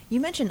 You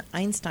mentioned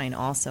Einstein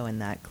also in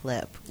that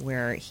clip,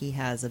 where he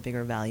has a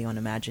bigger value on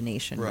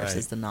imagination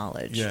versus the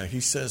knowledge. Yeah,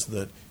 he says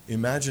that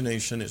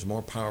imagination is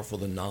more powerful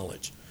than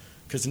knowledge,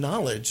 because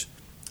knowledge,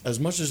 as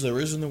much as there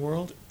is in the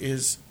world,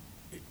 it's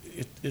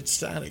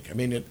static. I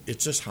mean,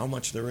 it's just how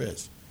much there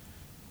is.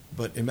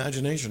 But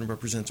imagination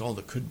represents all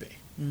that could be,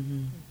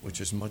 which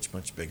is much,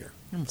 much bigger.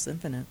 Almost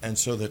infinite. And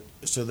so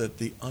that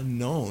the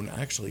unknown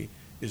actually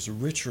is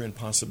richer in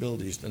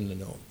possibilities than the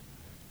known.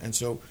 And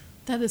so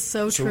that is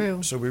so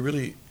true. So we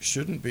really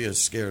shouldn't be as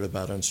scared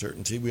about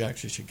uncertainty. We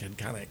actually should get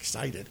kind of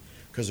excited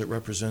because it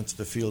represents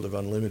the field of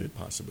unlimited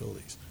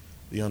possibilities,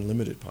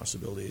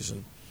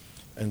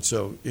 And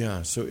so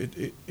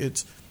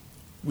it's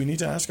we need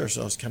to ask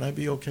ourselves, can I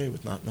be okay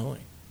with not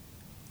knowing?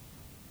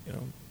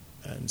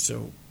 And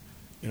so,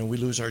 we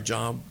lose our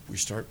job, we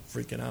start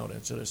freaking out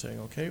instead of saying,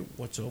 okay,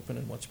 what's open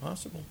and what's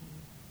possible?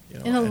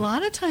 And a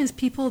lot of times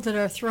people that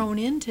are thrown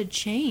into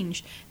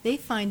change, they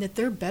find that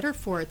they're better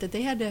for it, that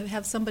they had to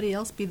have somebody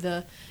else be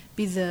the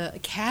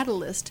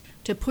catalyst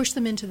to push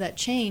them into that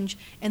change.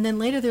 And then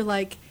later they're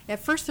like, at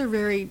first they're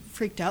very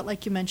freaked out,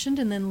 like you mentioned,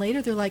 and then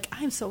later they're like,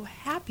 I'm so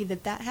happy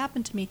that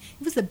happened to me.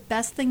 It was the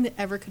best thing that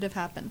ever could have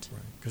happened.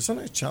 Right. Because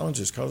sometimes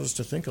challenges cause us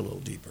to think a little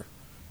deeper,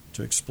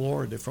 to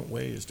explore different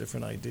ways,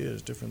 different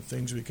ideas, different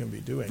things we can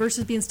be doing.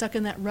 Versus being stuck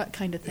in that rut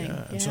kind of thing.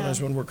 Yeah, and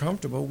sometimes when we're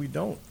comfortable, we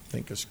don't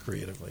think as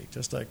creatively.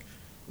 Just like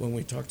when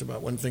we talked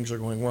about when things are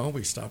going well,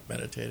 we stop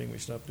meditating, we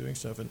stop doing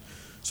stuff. And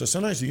so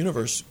sometimes the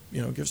universe,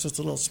 gives us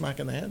a little smack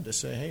in the head to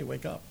say, hey,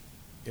 wake up.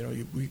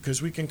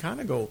 Because we can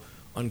kind of go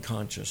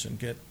unconscious and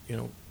get,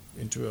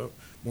 into a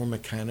more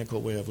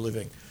mechanical way of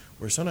living.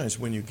 Where sometimes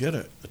when you get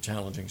a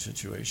challenging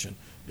situation,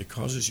 it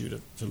causes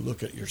you to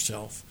look at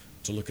yourself,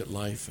 to look at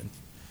life,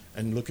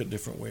 and look at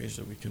different ways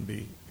that we can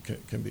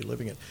be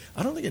living it.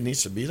 I don't think it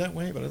needs to be that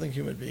way, but I think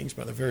human beings,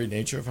 by the very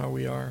nature of how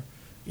we are,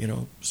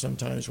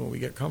 sometimes when we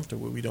get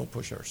comfortable, we don't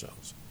push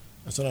ourselves.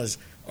 And sometimes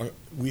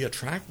we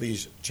attract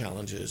these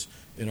challenges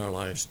in our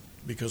lives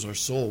because our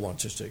soul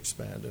wants us to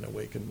expand and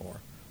awaken more.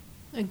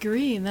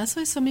 Agree, and that's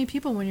why so many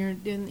people, when you're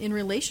in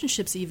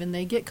relationships even,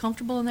 they get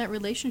comfortable in that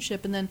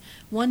relationship, and then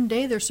one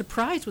day they're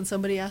surprised when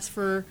somebody asks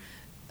for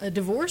a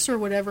divorce or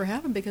whatever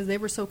happened because they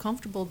were so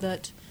comfortable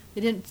that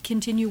they didn't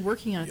continue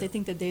working on it. Yeah. They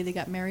think the day they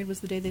got married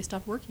was the day they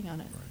stopped working on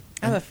it.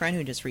 Right. I have a friend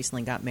who just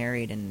recently got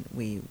married, and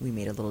we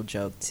made a little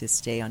joke to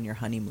stay on your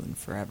honeymoon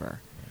forever,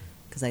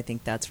 because I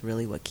think that's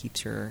really what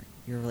keeps your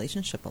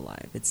relationship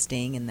alive. It's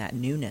staying in that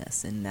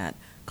newness and that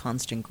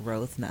constant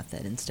growth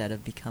method instead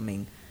of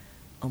becoming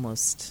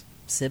almost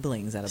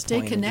siblings at a Stay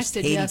point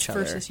connected, and just hate yes, each other.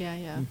 versus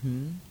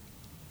Mm-hmm.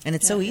 And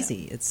it's so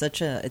easy. It's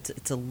such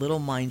it's a little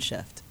mind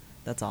shift.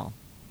 That's all.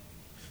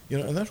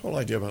 And that whole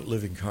idea about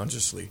living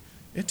consciously,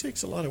 it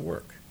takes a lot of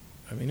work.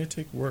 I mean, it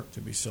takes work to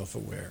be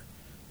self-aware.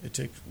 It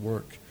takes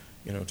work,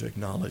 to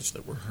acknowledge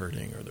that we're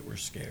hurting or that we're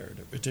scared.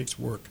 It takes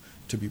work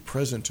to be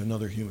present to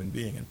another human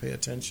being and pay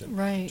attention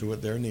to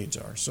what their needs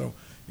are. So,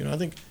 I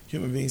think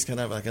human beings kind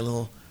of have like a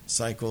little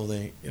cycle.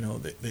 They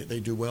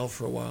do well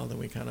for a while, then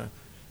we kind of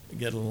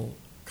get a little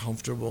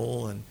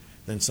comfortable, and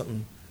then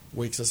something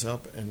wakes us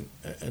up.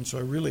 And so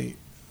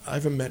I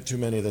haven't met too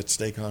many that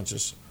stay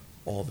conscious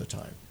all the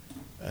time.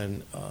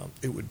 And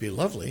it would be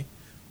lovely,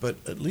 but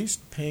at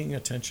least paying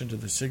attention to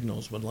the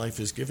signals when life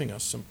is giving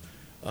us some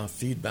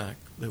feedback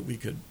that we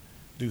could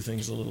do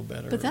things a little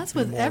better. But that's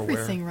with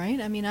everything,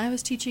 right? I mean, I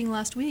was teaching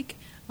last week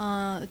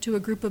to a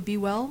group of Be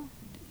Well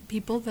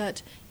people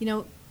that,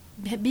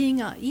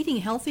 eating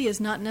healthy is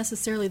not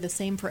necessarily the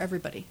same for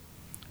everybody,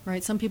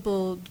 right? Some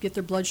people get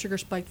their blood sugar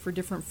spiked for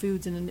different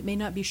foods, and it may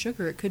not be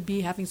sugar. It could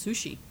be having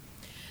sushi.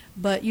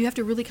 But you have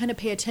to really kind of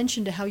pay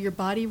attention to how your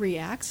body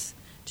reacts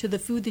to the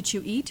food that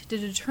you eat to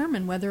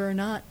determine whether or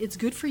not it's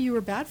good for you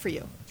or bad for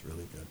you. That's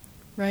really good.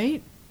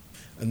 Right?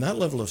 And that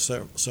level of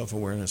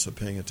self-awareness of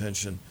paying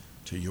attention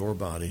to your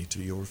body, to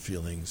your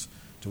feelings,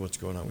 to what's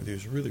going on with you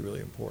is really,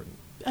 really important.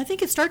 I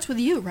think it starts with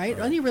you, right?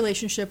 Any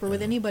relationship or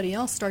with anybody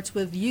else starts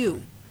with you,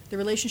 right. The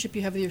relationship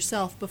you have with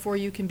yourself before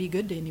you can be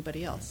good to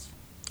anybody else.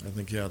 I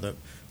think, that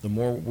the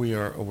more we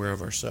are aware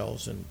of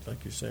ourselves and,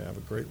 like you say, have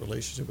a great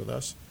relationship with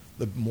us,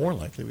 the more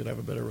likely we'd have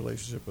a better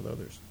relationship with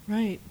others.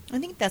 Right. I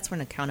think that's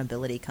when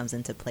accountability comes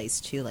into place,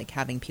 too, like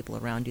having people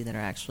around you that are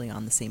actually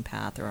on the same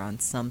path or on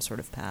some sort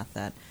of path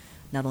that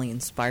not only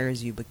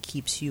inspires you but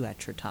keeps you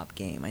at your top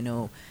game. I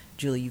know,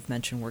 Julie, you've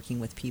mentioned working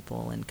with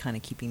people and kind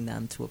of keeping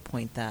them to a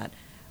point that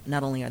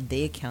not only are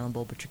they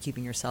accountable, but you're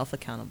keeping yourself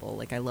accountable.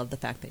 Like, I love the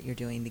fact that you're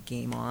doing the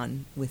game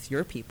on with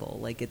your people.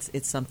 Like,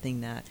 it's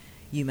something that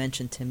you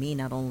mentioned to me.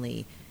 Not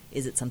only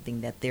is it something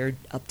that they're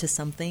up to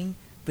something,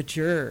 but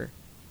you're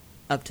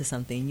up to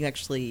something. You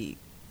actually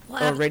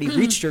already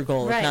reached your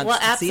goal, right. if not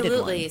succeeded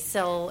absolutely. one.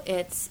 So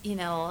it's,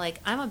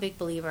 I'm a big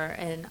believer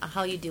in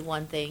how you do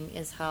one thing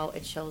is how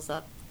it shows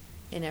up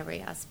in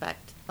every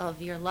aspect of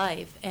your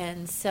life.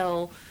 And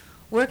so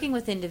working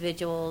with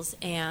individuals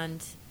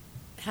and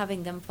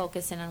having them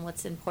focus in on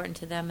what's important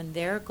to them and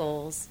their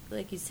goals,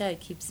 like you said,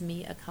 keeps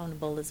me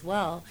accountable as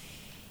well.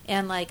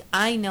 And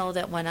I know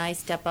that when I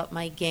step up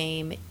my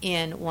game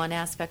in one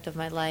aspect of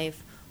my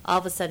life, all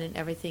of a sudden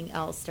everything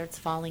else starts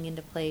falling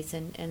into place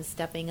and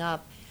stepping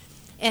up.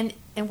 And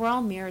we're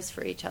all mirrors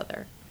for each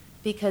other,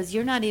 because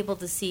you're not able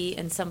to see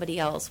in somebody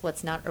else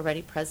what's not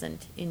already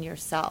present in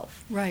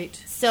yourself.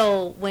 Right.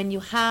 So when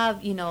you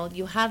have,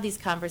 you have these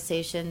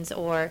conversations,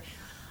 or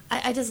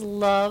I just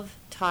love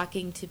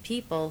talking to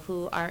people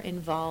who are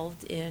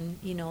involved in,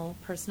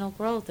 personal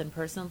growth and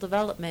personal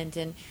development,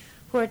 and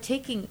who are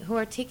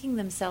taking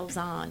themselves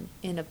on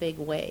in a big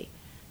way,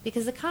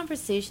 because the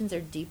conversations are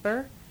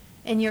deeper,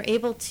 and you're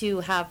able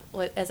to have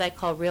what, as I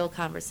call, real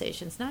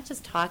conversations, not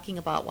just talking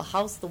about, well,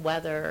 how's the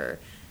weather, or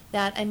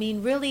that. I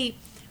mean, really,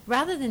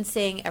 rather than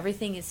saying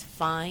everything is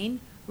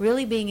fine,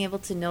 really being able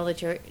to know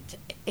that you're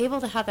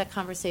able to have that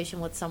conversation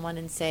with someone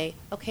and say,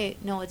 okay,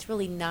 no, it's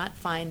really not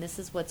fine, this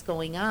is what's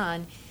going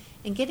on,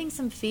 and getting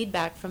some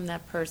feedback from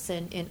that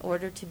person in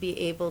order to be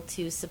able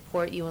to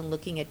support you in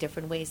looking at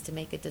different ways to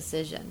make a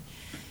decision.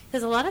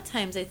 Because a lot of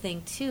times I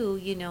think,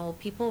 too,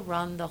 people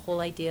run the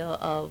whole idea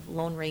of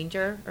Lone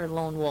Ranger or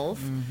Lone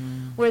Wolf,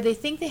 where they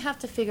think they have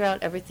to figure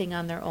out everything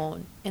on their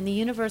own. And the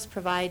universe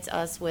provides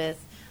us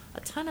with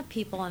a ton of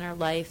people in our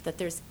life that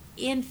there's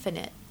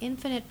infinite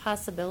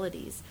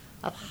possibilities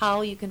of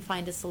how you can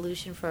find a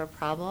solution for a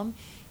problem.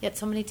 Yet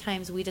so many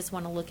times we just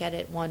want to look at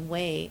it one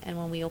way, and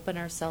when we open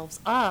ourselves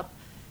up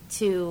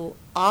to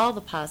all the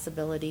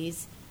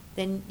possibilities,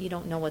 then you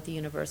don't know what the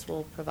universe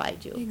will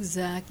provide you.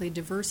 Exactly.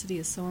 Diversity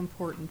is so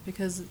important,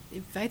 because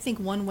if I think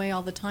one way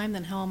all the time,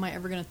 then how am I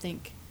ever going to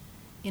think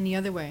any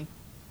other way?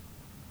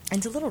 And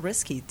it's a little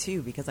risky,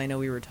 too, because I know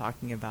we were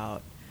talking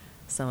about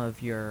some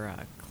of your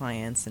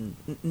clients, and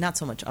not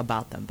so much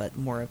about them, but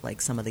more of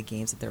like some of the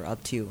games that they're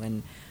up to.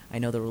 And I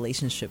know the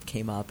relationship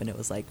came up, and it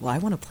was like, well, I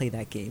want to play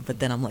that game. But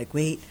then I'm like,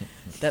 wait,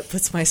 that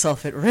puts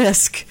myself at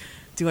risk.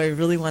 Do I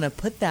really want to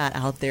put that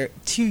out there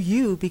to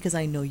you, because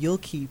I know you'll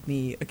keep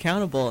me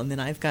accountable? And then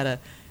I've got to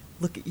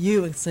look at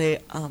you and say,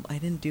 I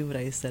didn't do what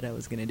I said I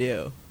was going to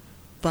do.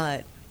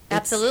 But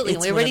absolutely.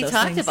 It's we already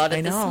talked things, about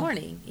it this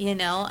morning.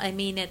 I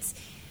mean, it's,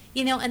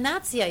 and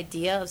that's the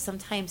idea of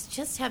sometimes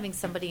just having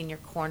somebody in your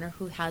corner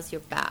who has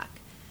your back.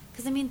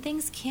 Because, I mean,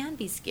 things can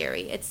be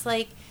scary. It's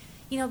like,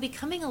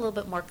 becoming a little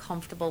bit more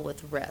comfortable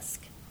with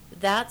risk.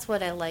 That's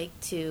what I like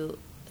to,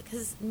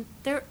 because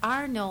there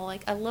are no,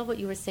 like, I love what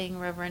you were saying,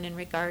 Reverend, in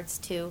regards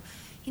to,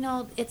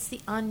 it's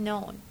the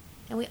unknown.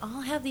 And we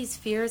all have these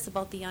fears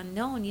about the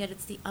unknown, yet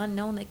it's the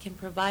unknown that can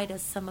provide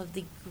us some of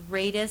the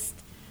greatest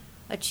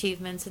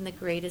achievements and the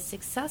greatest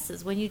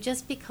successes. When you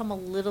just become a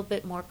little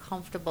bit more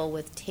comfortable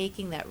with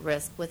taking that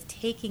risk, with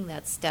taking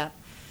that step,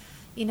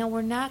 we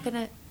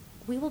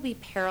will be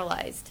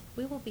paralyzed.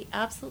 We will be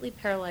absolutely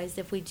paralyzed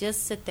if we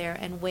just sit there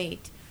and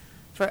wait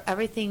for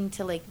everything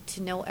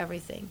to know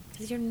everything,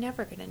 because you're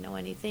never going to know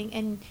anything,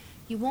 and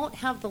you won't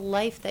have the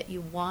life that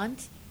you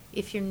want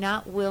if you're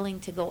not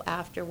willing to go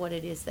after what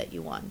it is that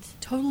you want.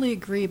 Totally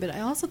agree, but I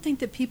also think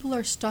that people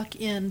are stuck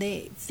in,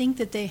 they think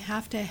that they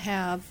have to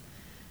have,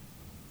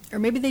 or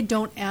maybe they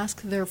don't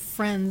ask their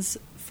friends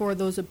for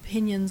those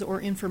opinions or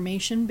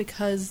information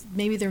because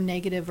maybe they're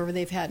negative or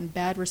they've had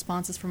bad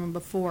responses from them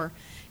before.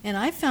 And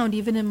I found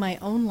even in my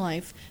own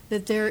life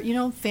that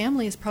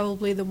family is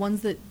probably the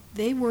ones that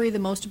they worry the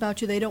most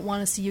about you. They don't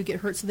want to see you get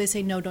hurt, so they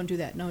say, no, don't do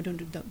that. No,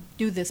 don't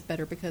do this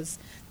better, because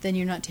then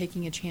you're not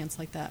taking a chance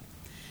like that.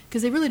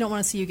 Because they really don't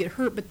want to see you get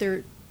hurt, but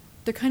they're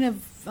kind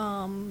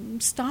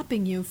of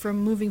stopping you from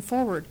moving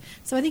forward.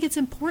 So I think it's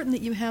important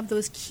that you have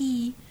those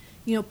key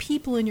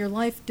people in your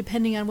life,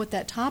 depending on what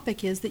that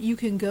topic is, that you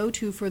can go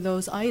to for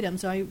those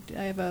items. I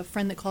have a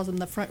friend that calls them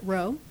the front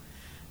row,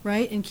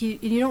 right? And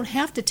you don't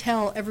have to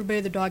tell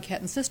everybody, the dog,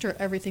 cat, and sister,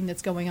 everything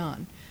that's going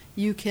on.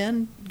 You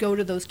can go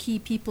to those key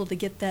people to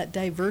get that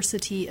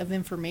diversity of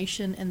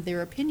information and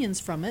their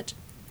opinions from it.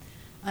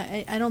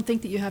 I don't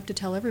think that you have to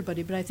tell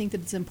everybody, but I think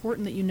that it's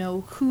important that you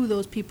know who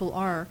those people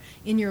are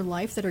in your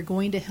life that are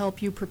going to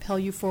help you, propel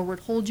you forward,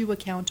 hold you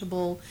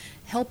accountable,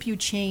 help you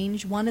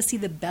change, want to see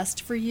the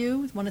best for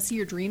you, want to see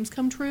your dreams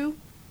come true.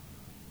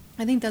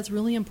 I think that's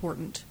really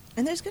important.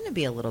 And there's going to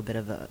be a little bit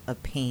of a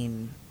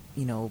pain,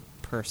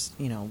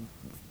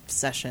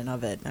 session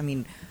of it. I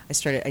mean, I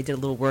did a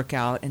little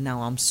workout, and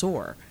now I'm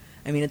sore.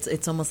 I mean,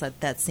 it's almost like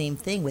that same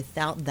thing.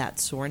 Without that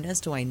soreness,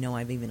 do I know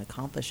I've even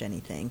accomplished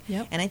anything?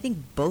 Yep. And I think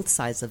both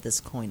sides of this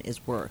coin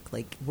is work.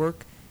 Like,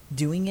 work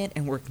doing it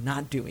and work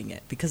not doing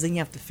it. Because then you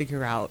have to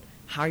figure out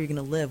how you're going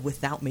to live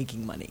without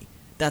making money.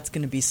 That's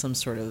going to be some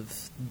sort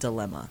of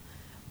dilemma.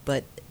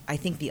 But I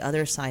think the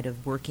other side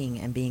of working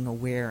and being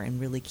aware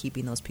and really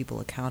keeping those people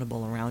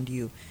accountable around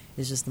you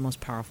is just the most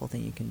powerful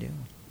thing you can do.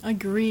 I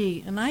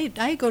agree. And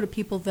I go to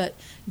people that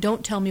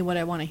don't tell me what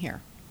I want to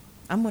hear.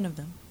 I'm one of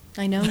them.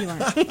 I know you are.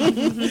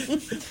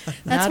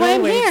 That's why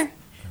I'm here.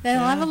 And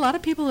I have a lot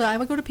of people I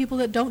would go to people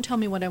that don't tell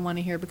me what I want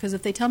to hear, because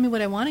if they tell me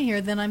what I want to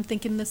hear, then I'm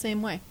thinking the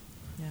same way.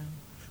 Yeah.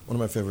 One of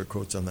my favorite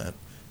quotes on that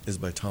is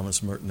by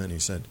Thomas Merton, and he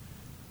said,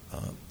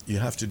 you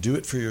have to do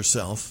it for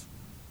yourself,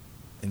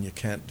 and you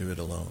can't do it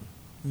alone.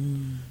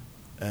 Mm.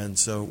 And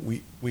so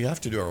we have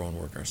to do our own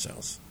work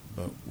ourselves,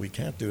 but we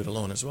can't do it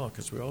alone as well,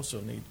 because we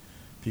also need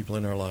people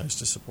in our lives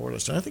to support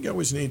us. And I think you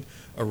always need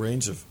a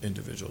range of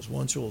individuals,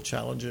 ones who will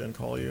challenge you and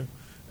call you,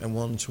 and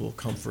ones who will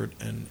comfort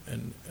and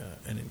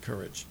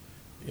encourage.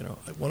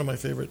 One of my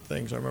favorite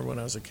things, I remember when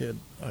I was a kid,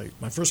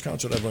 my first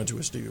concert I went to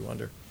was Stevie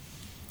Wonder,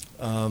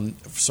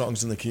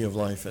 Songs in the Key of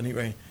Life.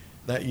 Anyway,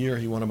 that year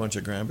he won a bunch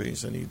of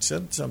Grammys, and he'd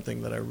said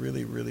something that I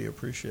really, really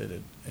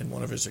appreciated in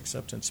one of his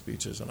acceptance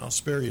speeches, and I'll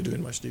spare you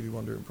doing my Stevie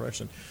Wonder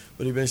impression,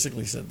 but he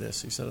basically said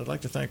this. He said, I'd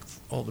like to thank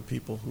all the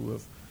people who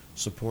have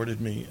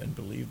supported me and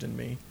believed in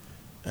me,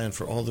 and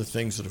for all the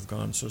things that have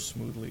gone so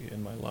smoothly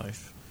in my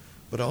life.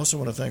 But I also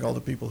want to thank all the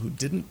people who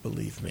didn't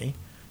believe me,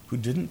 who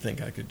didn't think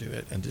I could do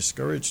it, and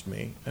discouraged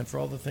me, and for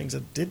all the things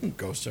that didn't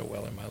go so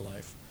well in my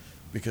life,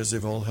 because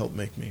they've all helped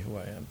make me who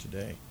I am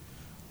today.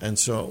 And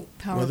so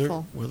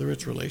whether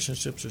it's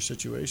relationships or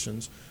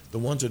situations, the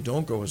ones that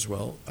don't go as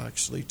well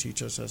actually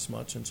teach us as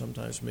much, and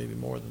sometimes maybe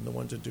more, than the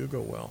ones that do go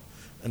well.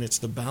 And it's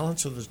the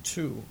balance of the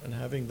two, and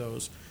having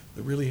those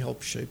that really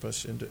help shape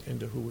us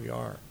into who we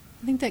are.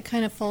 I think that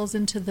kind of falls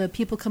into the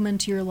people come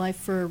into your life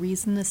for a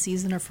reason, a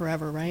season, or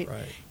forever, right?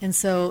 Right. And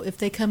so if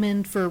they come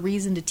in for a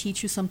reason to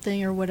teach you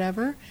something or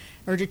whatever,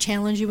 or to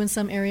challenge you in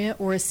some area,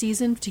 or a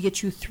season to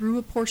get you through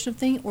a portion of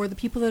thing, or the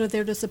people that are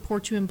there to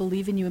support you and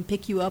believe in you and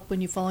pick you up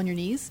when you fall on your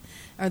knees,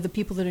 are the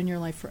people that are in your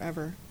life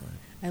forever.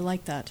 Right. I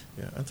like that.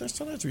 Yeah, and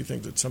sometimes we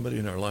think that somebody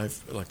in our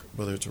life, like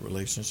whether it's a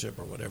relationship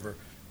or whatever,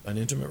 an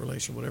intimate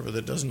relation, whatever,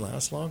 that doesn't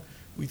last long,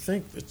 we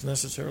think it's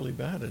necessarily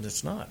bad, and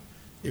it's not.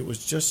 It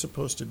was just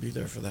supposed to be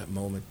there for that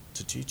moment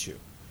to teach you.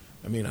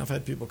 I mean, I've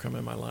had people come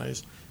in my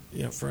lives,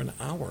 for an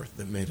hour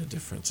that made a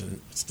difference and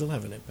still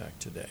have an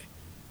impact today.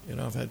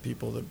 I've had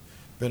people that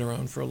have been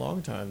around for a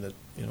long time that,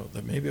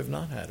 that maybe have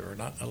not had or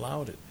not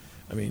allowed it.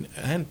 I mean,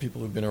 and people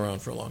who've been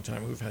around for a long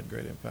time who've had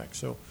great impact.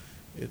 So,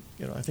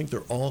 I think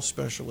they're all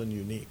special and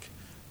unique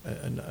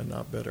and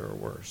not better or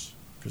worse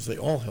because they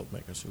all help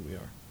make us who we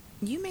are.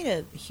 You made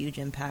a huge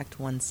impact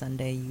one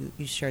Sunday.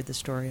 You shared the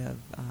story of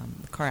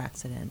the car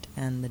accident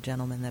and the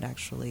gentleman that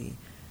actually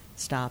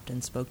stopped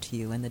and spoke to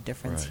you and the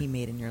difference he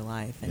made in your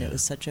life. And it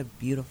was such a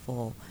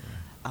beautiful,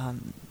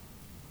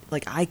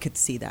 I could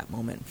see that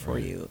moment for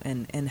you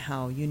and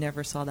how you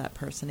never saw that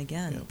person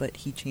again, but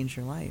he changed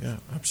your life. Yeah,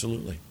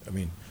 absolutely. I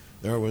mean,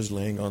 there I was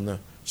laying on the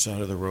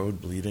side of the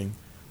road bleeding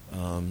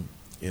when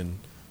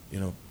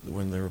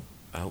they're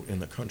out in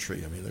the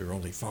country. I mean, they were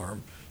only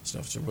farm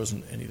stuff, so there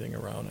wasn't anything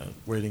around. I was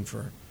waiting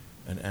for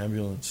an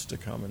ambulance to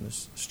come, and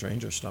this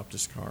stranger stopped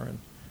his car and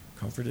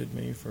comforted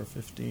me for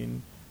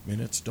 15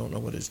 minutes. Don't know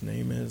what his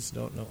name is,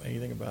 don't know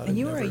anything about him. And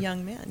you were a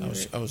young man.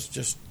 I was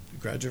just a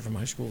graduate from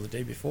high school the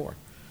day before.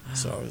 Wow.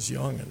 So I was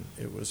young, and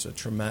it was a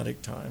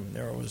traumatic time. And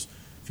there I was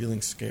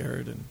feeling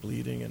scared and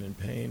bleeding and in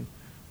pain.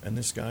 And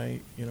this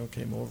guy,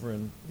 came over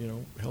and,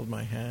 held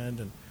my hand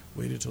and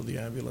waited till the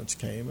ambulance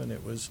came. And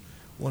it was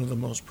one of the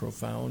most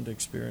profound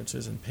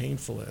experiences and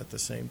painful at the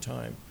same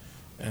time.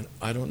 And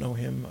I don't know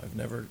him. I've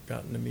never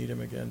gotten to meet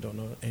him again. Don't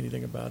know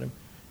anything about him.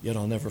 Yet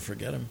I'll never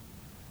forget him.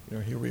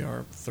 Here we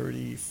are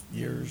 30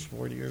 years,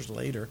 40 years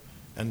later,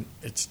 and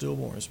it still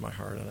warms my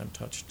heart, and I'm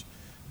touched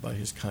by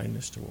his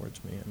kindness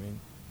towards me. I mean,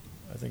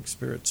 I think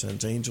Spirit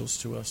sends angels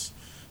to us,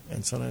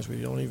 and sometimes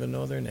we don't even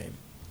know their name,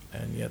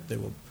 and yet they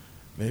will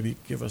maybe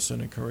give us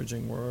an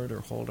encouraging word or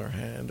hold our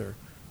hand or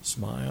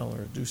smile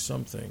or do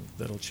something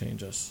that'll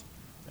change us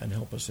and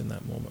help us in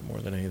that moment more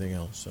than anything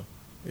else. So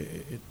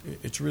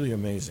it's really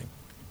amazing.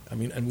 I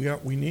mean, and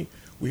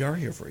we are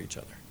here for each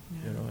other,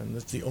 and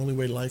that's the only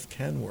way life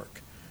can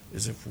work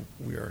is if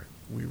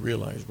we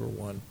realize we're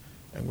one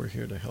and we're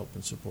here to help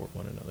and support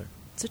one another.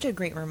 Such a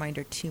great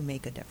reminder to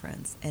make a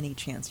difference any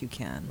chance you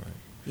can.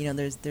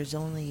 Right. There's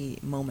only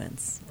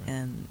moments,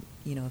 and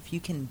if you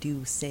can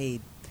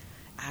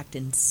act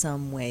in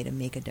some way to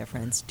make a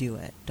difference, do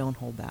it. Don't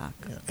hold back.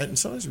 Yeah. And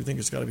sometimes we think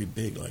it's got to be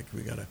big, like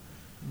we got to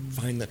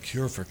find the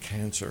cure for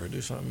cancer or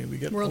do something. I mean, we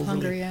get World overly,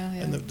 hunger, yeah.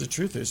 And the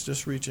truth is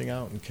just reaching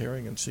out and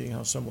caring and seeing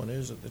how someone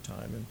is at the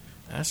time and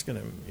asking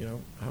him,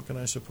 how can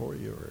I support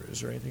you, or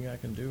is there anything I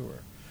can do,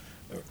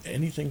 or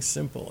anything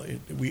simple.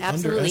 We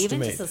absolutely,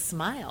 underestimate. even just a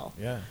smile.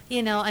 Yeah.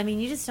 I mean,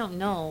 you just don't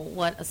know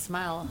what a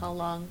smile, how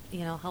long,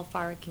 how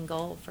far it can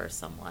go for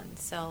someone.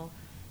 So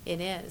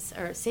it is.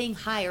 Or saying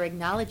hi or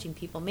acknowledging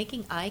people,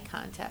 making eye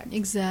contact.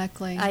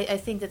 Exactly. I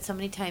think that so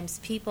many times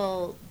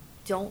people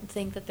don't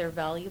think that they're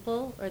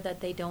valuable or that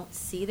they don't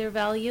see their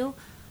value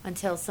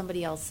until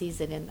somebody else sees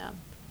it in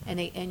them.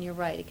 And you're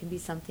right, it can be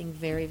something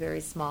very,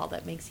 very small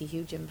that makes a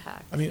huge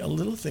impact. I mean, a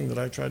little thing that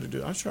I try to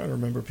do, I try to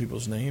remember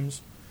people's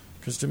names,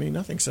 because to me,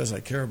 nothing says I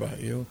care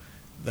about you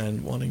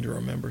than wanting to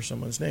remember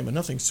someone's name. And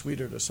nothing's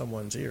sweeter to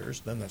someone's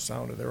ears than the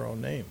sound of their own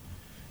name.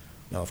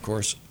 Now, of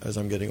course, as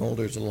I'm getting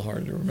older, it's a little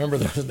harder to remember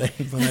those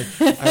names,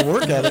 but I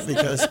work at it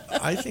because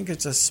I think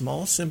it's a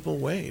small, simple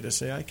way to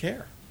say I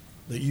care,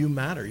 that you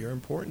matter, you're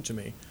important to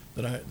me,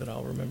 that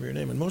I'll remember your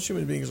name. And most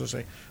human beings will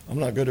say, I'm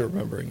not good at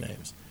remembering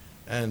names.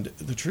 And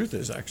the truth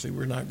is, actually,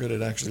 we're not good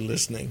at actually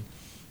listening,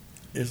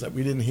 is that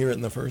we didn't hear it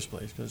in the first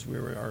place because we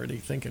were already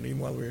thinking, even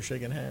while we were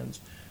shaking hands.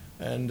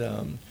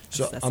 And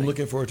so I'm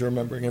looking forward to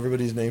remembering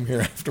everybody's name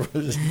here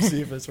afterwards to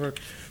see if it's worked.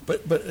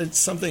 But it's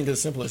something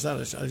as simple as that.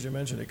 As you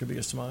mentioned, it could be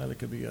a smile. It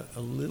could be a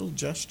little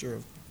gesture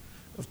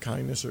of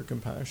kindness or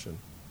compassion.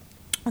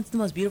 That's the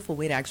most beautiful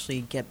way to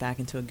actually get back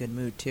into a good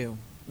mood, too.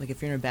 Like,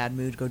 if you're in a bad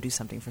mood, go do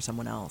something for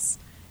someone else.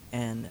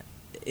 And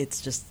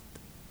it's just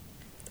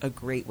a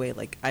great way.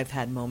 Like, I've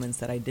had moments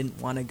that I didn't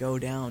want to go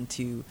down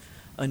to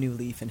a New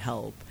Leaf and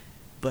help,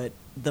 but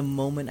the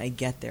moment I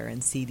get there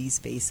and see these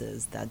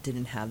faces that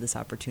didn't have this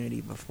opportunity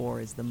before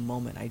is the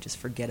moment I just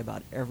forget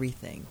about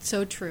everything.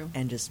 So true.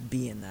 And just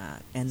be in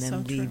that, and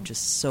then leave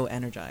just so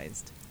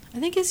energized. I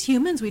think as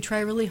humans, we try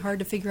really hard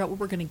to figure out what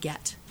we're going to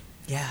get.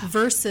 Yeah.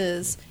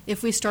 Versus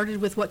if we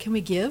started with what can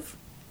we give,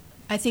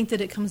 I think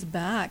that it comes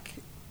back.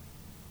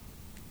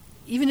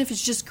 Even if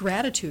it's just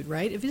gratitude,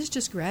 right? If it's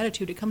just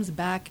gratitude, it comes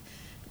back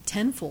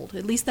tenfold.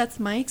 At least that's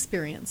my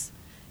experience.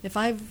 If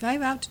I'm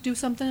out to do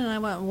something and I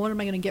want, what am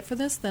I going to get for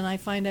this? Then I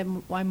find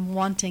I'm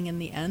wanting in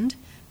the end.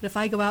 But if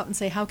I go out and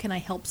say, how can I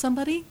help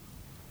somebody?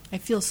 I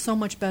feel so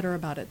much better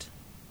about it.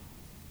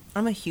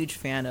 I'm a huge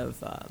fan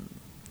of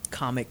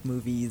comic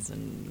movies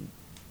and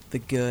the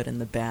good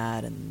and the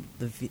bad and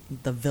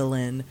the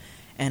villain,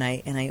 and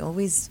I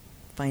always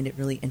find it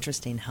really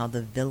interesting how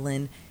the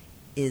villain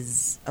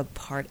is a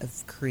part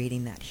of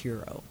creating that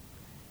hero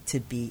to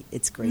be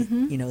its great,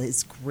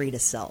 its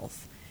greatest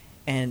self.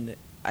 And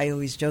I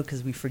always joke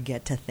because we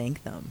forget to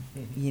thank them.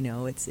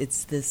 Mm-hmm.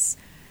 It's this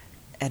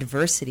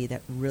adversity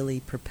that really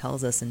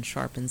propels us and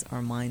sharpens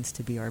our minds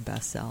to be our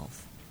best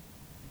self.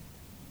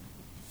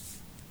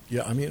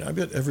 Yeah, I mean, I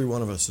bet every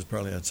one of us has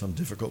probably had some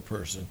difficult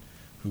person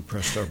who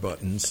pressed our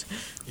buttons,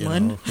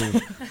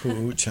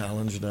 who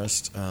challenged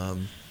us,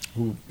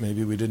 who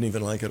maybe we didn't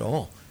even like at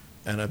all.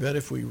 And I bet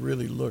if we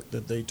really looked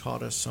that they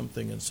taught us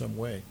something in some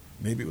way.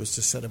 Maybe it was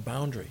to set a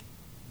boundary.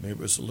 Maybe it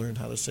was to learn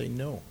how to say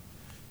no.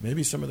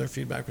 Maybe some of their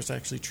feedback was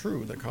actually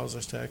true that caused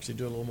us to actually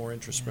do a little more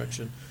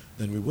introspection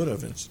than we would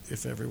have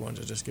if everyone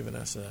had just given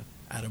us a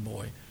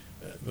attaboy.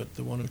 But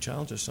the one who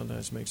challenges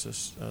sometimes makes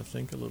us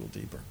think a little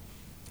deeper.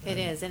 It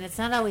is, and it's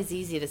not always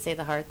easy to say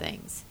the hard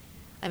things.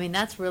 I mean,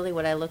 that's really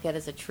what I look at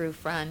as a true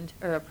friend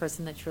or a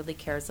person that truly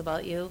cares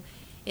about you,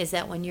 is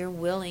that when you're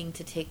willing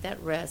to take that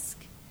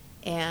risk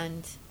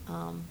and,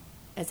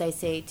 as I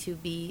say, to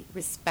be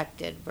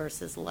respected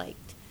versus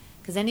liked.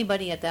 Because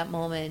anybody at that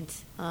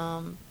moment,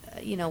 and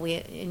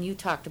you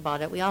talked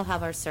about it, we all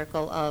have our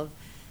circle of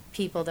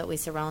people that we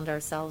surround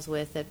ourselves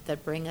with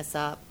that bring us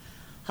up.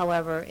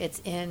 However,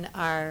 it's in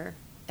our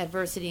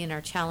adversity and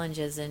our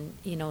challenges and,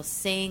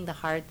 saying the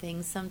hard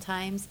things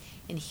sometimes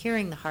and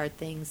hearing the hard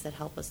things that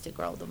help us to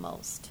grow the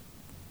most.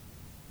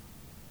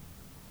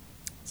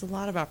 There's a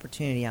lot of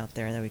opportunity out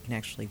there that we can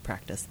actually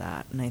practice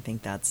that. And I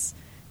think that's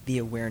the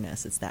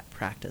awareness. It's that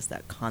practice,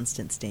 that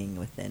constant staying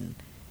within.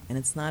 And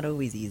it's not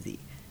always easy.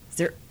 Is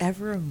there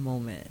ever a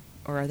moment,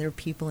 or are there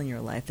people in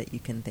your life that you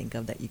can think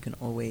of that you can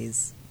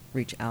always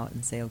reach out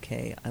and say,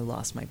 okay, I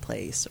lost my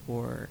place,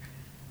 or...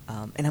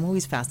 and I'm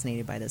always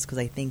fascinated by this because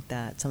I think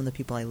that some of the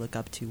people I look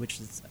up to, which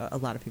is a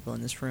lot of people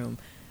in this room,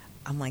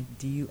 I'm like,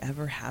 do you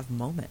ever have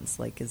moments?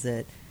 Like, does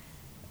it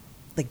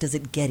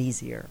get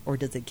easier, or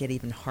does it get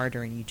even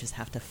harder and you just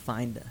have to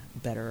find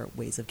better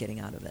ways of getting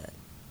out of it?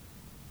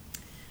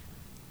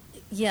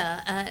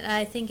 Yeah, and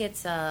I think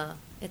it's a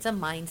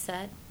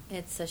mindset.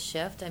 It's a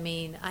shift. I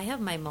mean, I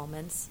have my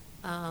moments,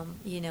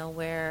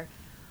 where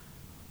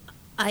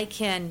I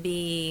can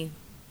be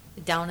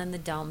down in the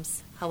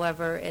dumps.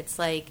 However, it's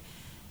like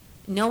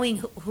knowing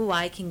who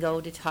I can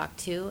go to talk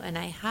to, and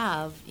I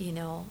have,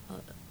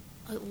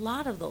 a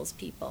lot of those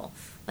people.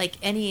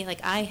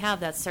 I have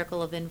that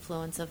circle of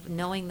influence of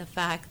knowing the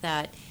fact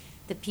that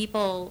the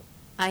people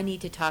I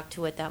need to talk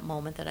to at that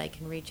moment, that I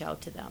can reach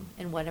out to them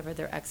and whatever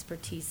their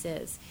expertise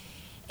is.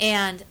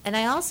 And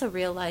I also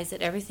realize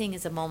that everything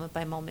is a moment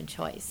by moment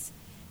choice.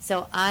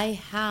 So I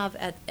have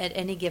at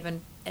any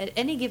given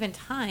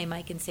time,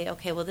 I can say,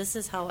 okay, well, this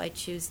is how I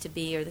choose to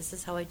be, or this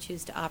is how I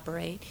choose to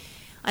operate.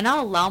 And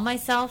I'll allow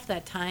myself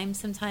that time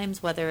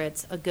sometimes, whether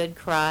it's a good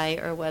cry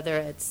or whether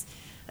it's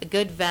a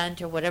good vent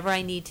or whatever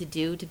I need to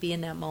do to be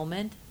in that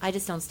moment. I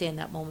just don't stay in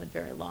that moment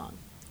very long.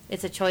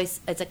 It's a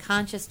choice. It's a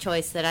conscious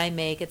choice that I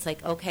make. It's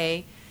like,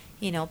 okay,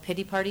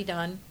 pity party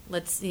done.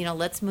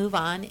 Let's move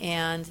on,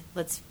 and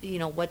let's,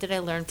 what did I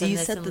learn from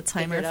this? Do you set the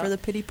timer for the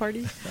pity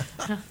party?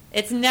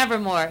 It's never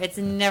more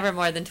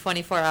than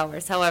 24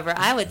 hours. However,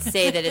 I would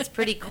say that it's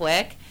pretty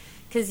quick.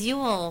 Because you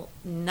will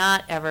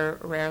not ever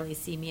rarely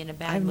see me in a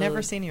bad mood. I've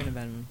never seen you in a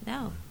bad mood.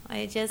 No,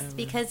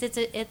 because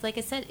it's like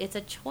I said, it's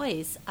a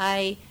choice.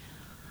 I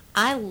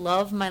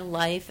love my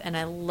life, and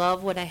I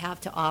love what I have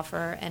to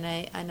offer, and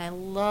I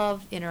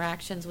love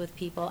interactions with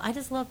people. I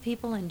just love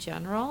people in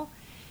general.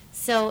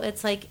 So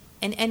it's like,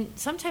 and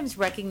sometimes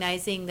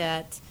recognizing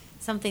that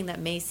something that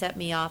may set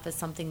me off is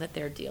something that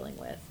they're dealing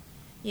with.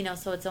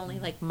 So it's only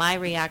like my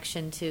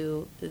reaction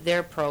to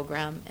their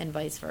program and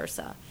vice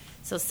versa.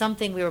 So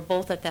we were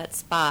both at that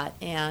spot,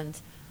 and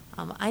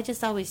I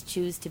just always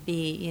choose to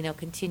be,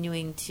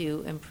 continuing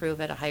to improve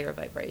at a higher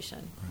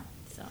vibration.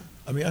 So,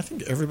 I mean, I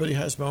think everybody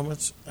has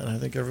moments, and I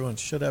think everyone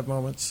should have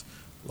moments.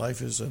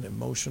 Life is an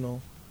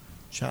emotional,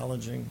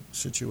 challenging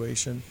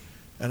situation.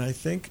 And I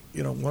think,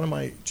 one of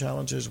my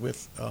challenges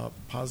with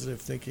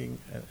positive thinking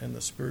and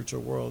the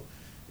spiritual world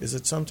is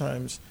that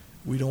sometimes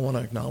we don't want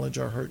to acknowledge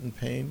our hurt and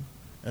pain.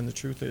 And the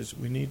truth is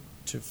we need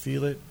to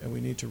feel it, and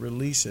we need to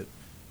release it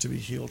to be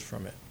healed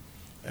from it.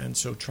 And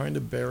so trying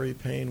to bury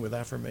pain with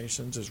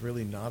affirmations is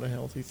really not a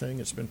healthy thing.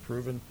 It's been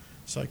proven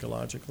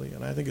psychologically.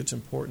 And I think it's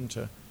important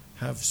to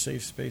have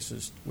safe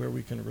spaces where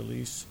we can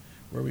release,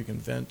 where we can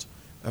vent.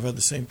 I've had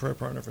the same prayer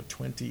partner for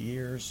 20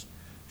 years.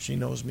 She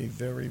knows me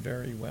very,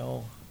 very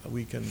well.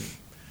 We can,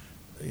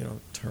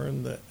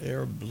 turn the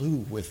air blue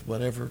with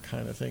whatever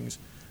kind of things.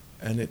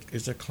 And it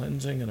is a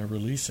cleansing and a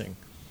releasing.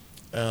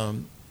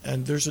 And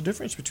there's a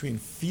difference between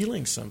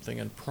feeling something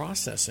and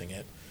processing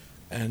it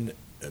and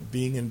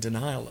being in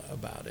denial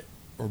about it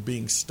or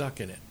being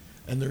stuck in it.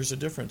 And there's a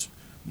difference.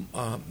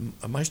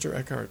 Meister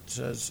Eckhart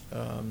says,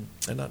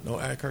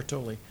 Eckhart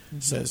Tolle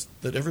says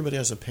that everybody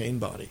has a pain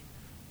body.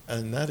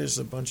 And that is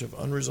a bunch of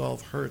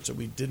unresolved hurts that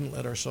we didn't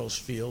let ourselves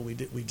feel. We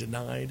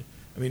denied.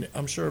 I mean,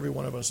 I'm sure every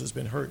one of us has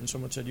been hurt, and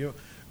someone said,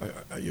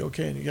 are you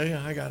okay? And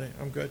yeah, I got it.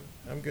 I'm good.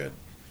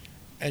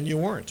 And you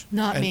weren't.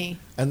 Not me.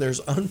 And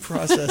there's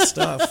unprocessed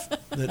stuff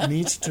that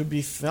needs to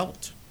be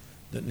felt,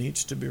 that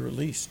needs to be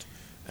released.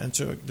 And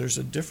so there's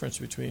a difference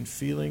between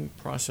feeling,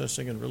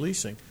 processing, and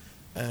releasing.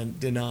 and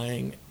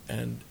denying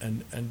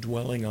and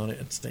dwelling on it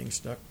and staying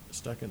stuck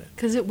in it.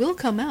 Because it will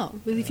come out.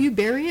 If you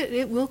bury it,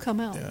 it will come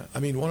out. Yeah, I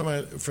mean, one of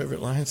my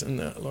favorite lines in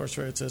the Lord's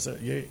Prayer, it says, what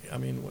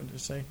did it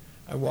say?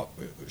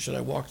 Should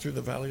I walk through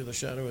the valley of the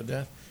shadow of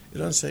death? It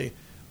doesn't say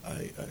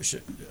I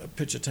should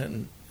pitch a tent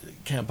and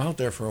camp out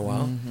there for a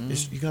while.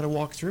 You got to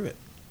walk through it.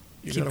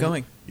 Keep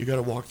going. You got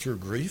to walk through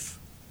grief.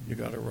 You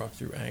got to walk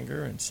through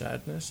anger and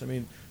sadness. I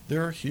mean,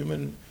 there are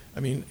human. I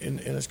mean, in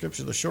the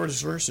scripture, the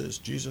shortest verse is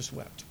Jesus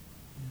wept.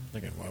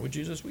 Again, why would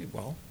Jesus weep?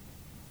 Well,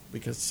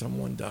 because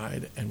someone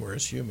died, and we're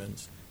as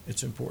humans,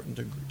 it's important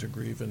to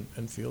grieve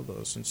and feel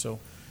those. And so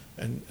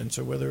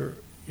whether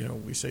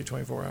we say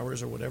 24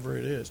 hours or whatever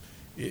it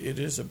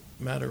is a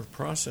matter of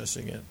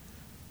processing it,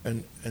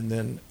 and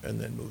then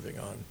moving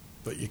on.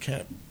 But you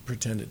can't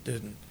pretend it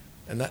didn't.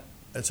 And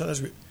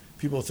sometimes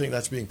people think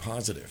that's being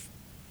positive.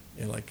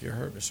 Like you're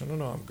hurt. So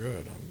no, I'm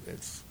good.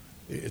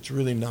 It's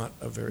really not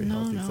a very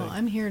healthy thing. No,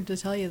 I'm here to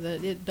tell you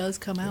that it does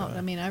come out.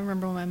 I mean, I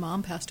remember when my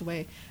mom passed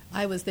away,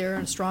 I was there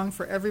and strong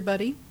for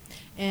everybody.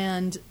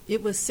 And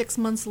it was 6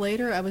 months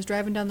later, I was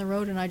driving down the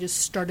road and I just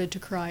started to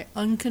cry,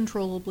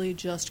 uncontrollably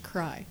just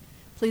cry.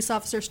 Police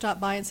officer stopped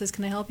by and says,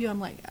 "Can I help you?" I'm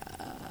like,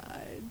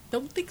 I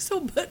don't think so,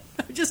 but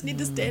I just need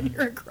to stand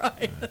here and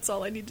cry. That's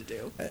all I need to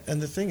do.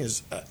 And the thing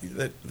is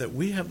that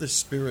we have this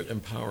spirit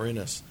and power in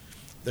us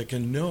that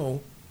can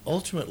know,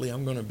 ultimately,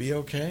 I'm going to be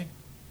okay.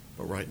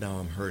 But right now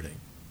I'm hurting,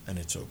 and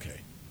it's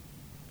okay.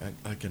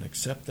 I can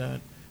accept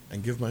that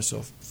and give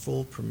myself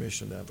full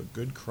permission to have a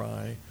good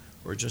cry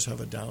or just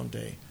have a down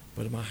day.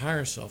 But my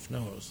higher self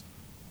knows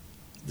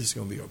this is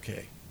going to be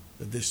okay,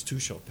 that this too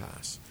shall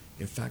pass.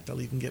 In fact, I'll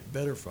even get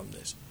better from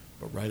this.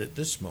 But right at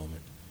this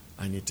moment,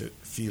 I need to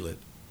feel it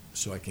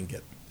so I can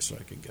get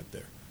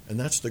there. And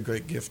that's the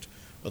great gift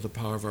of the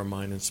power of our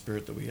mind and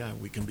spirit that we have.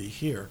 We can be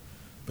here,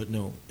 but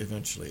no,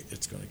 eventually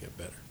it's going to get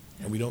better.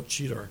 Yeah. And we don't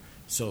cheat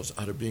ourselves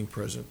out of being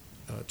present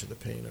to the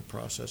pain and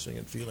processing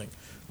and feeling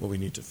what we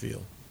need to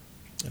feel.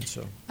 And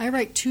so I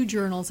write 2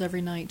 journals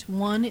every night.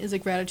 One is a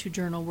gratitude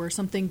journal where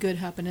something good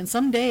happened. And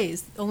some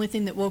days, the only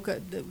thing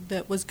that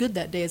that was good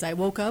that day is I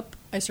woke up,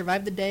 I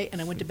survived the day, and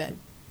I went to bed.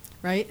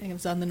 Right? And it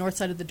was on the north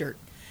side of the dirt.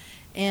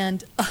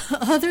 And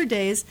other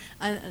days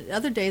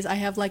I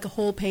have like a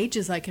whole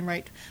pages I can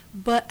write.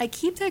 But I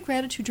keep that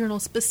gratitude journal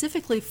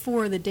specifically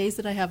for the days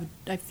that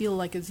I feel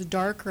like it's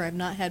dark or I've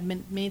not had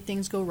many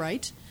things go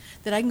right,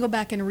 that I can go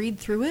back and read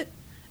through it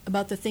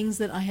about the things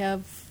that I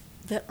have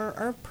that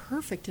are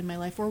perfect in my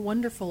life or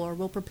wonderful or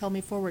will propel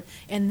me forward.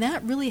 And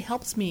that really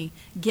helps me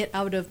get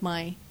out of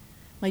my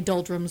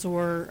doldrums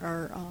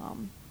or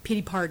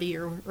pity party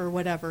or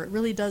whatever. It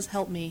really does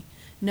help me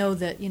know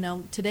that,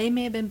 today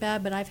may have been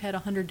bad, but I've had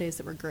 100 days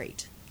that were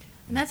great.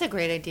 And that's a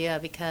great idea,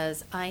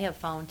 because I have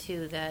found,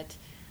 too, that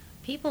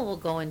people will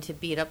go into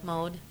beat-up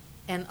mode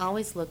and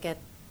always look at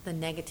the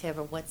negative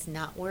or what's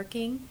not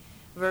working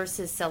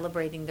versus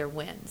celebrating their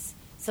wins.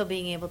 So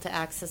being able to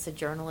access a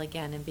journal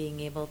again and being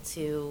able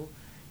to,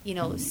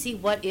 see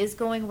what is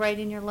going right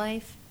in your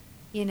life,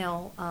 and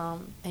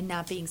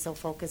not being so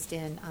focused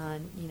in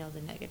on,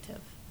 the negative.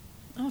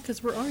 Oh,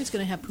 because we're always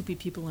going to have poopy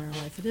people in our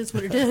life. It is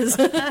what it is.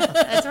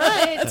 That's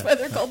right. That's why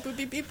they're called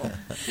poopy people.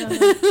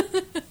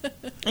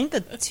 I think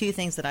the 2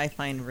 things that I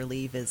find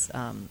relief is,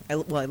 I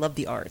love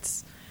the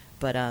arts,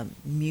 but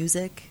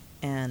music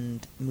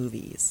and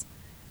movies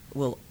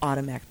will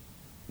automatically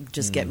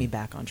just get me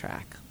back on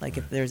track. Like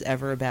if there's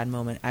ever a bad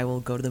moment, I will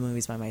go to the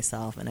movies by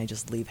myself and I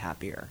just leave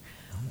happier.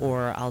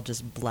 Or I'll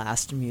just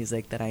blast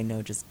music that I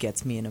know just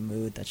gets me in a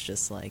mood that's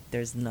just like,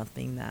 there's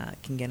nothing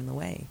that can get in the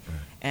way. Right.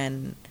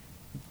 And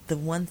the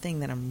one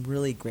thing that I'm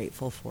really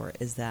grateful for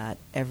is that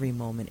every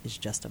moment is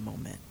just a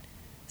moment.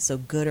 So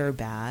good or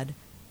bad,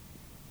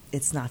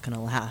 it's not going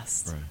to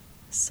last. Right.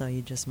 So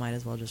you just might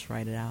as well just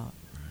write it out.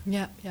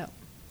 Right. Yeah.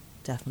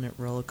 Definite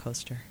roller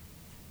coaster.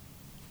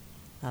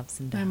 Ups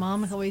and downs. My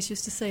mom always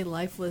used to say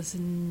life was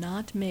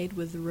not made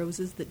with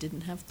roses that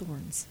didn't have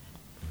thorns.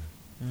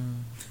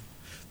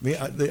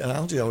 The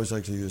analogy I always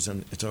like to use,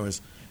 and it's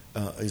always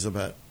is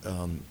about,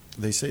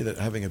 they say that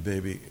having a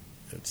baby,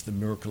 it's the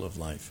miracle of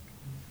life.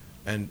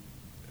 And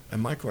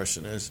my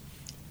question is,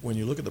 when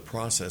you look at the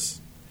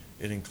process,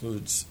 it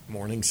includes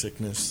morning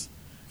sickness,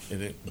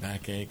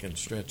 backache and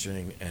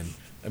stretching, and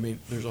I mean,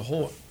 there's a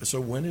whole.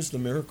 So when is the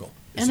miracle?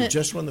 Is it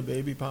just when the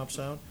baby pops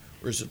out,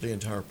 or is it the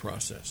entire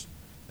process?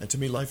 And to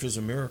me, life is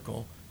a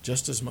miracle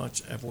just as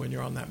much as when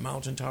you're on that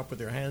mountaintop with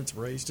your hands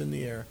raised in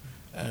the air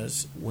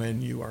as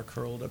when you are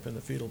curled up in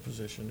the fetal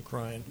position,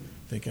 crying,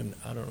 thinking,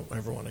 I don't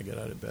ever want to get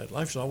out of bed.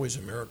 Life's always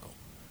a miracle.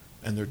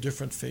 And there are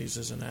different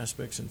phases and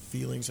aspects and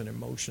feelings and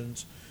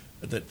emotions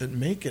that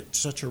make it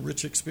such a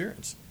rich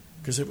experience.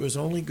 Because if it was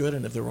only good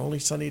and if there were only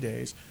sunny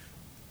days,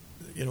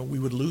 we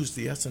would lose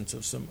the essence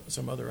of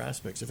some other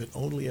aspects. If it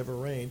only ever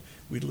rained,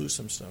 we'd lose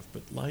some stuff.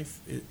 But life,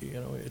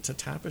 it's a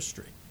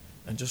tapestry.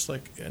 And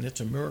and it's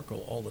a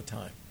miracle all the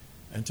time.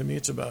 And to me,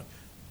 it's about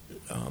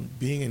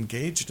being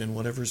engaged in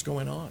whatever's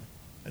going on.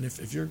 And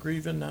if you're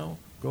grieving now,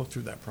 go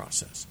through that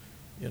process.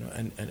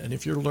 And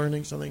if you're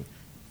learning something,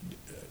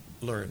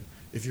 learn.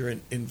 if you're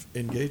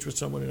engaged with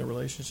someone in a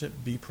relationship,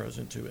 be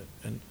present to it.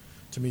 And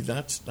to me,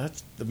 that's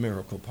the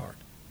miracle part,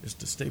 is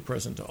to stay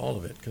present to all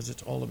of it, because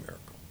it's all a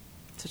miracle.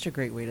 Such a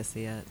great way to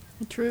see it.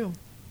 True.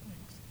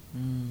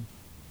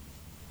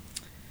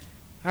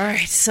 All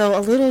right, so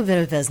a little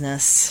bit of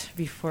business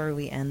before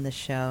we end the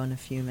show in a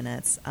few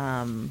minutes.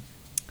 That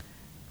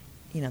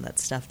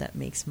stuff that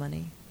makes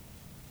money.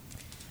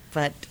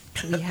 But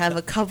we have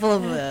a couple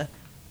of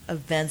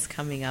events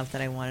coming up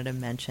that I wanted to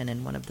mention,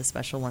 and one of the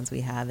special ones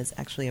we have is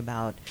actually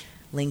about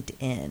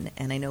LinkedIn.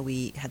 And I know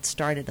we had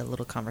started a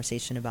little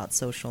conversation about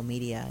social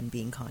media and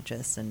being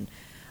conscious and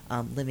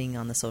living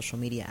on the social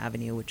media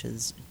avenue, which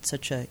is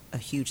such a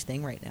huge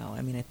thing right now.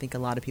 I mean, I think a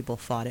lot of people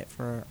fought it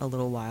for a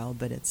little while,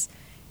 but it's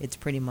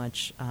pretty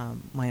much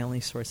my only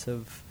source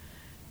of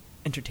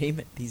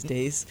entertainment these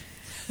days.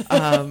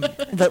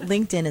 But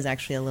LinkedIn is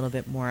actually a little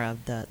bit more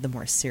of the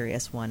more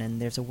serious one, and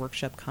there's a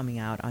workshop coming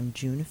out on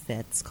June 5th.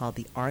 It's called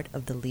The Art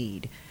of the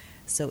Lead.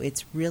 So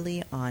it's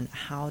really on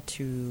how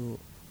to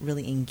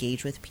really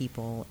engage with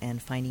people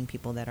and finding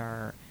people that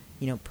are,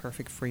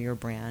 perfect for your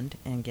brand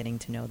and getting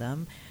to know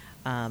them.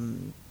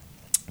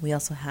 We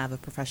also have a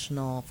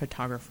professional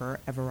photographer,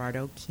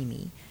 Everardo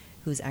Kimi,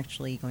 who's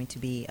actually going to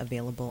be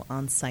available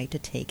on site to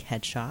take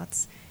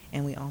headshots.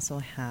 And we also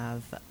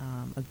have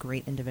a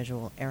great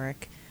individual,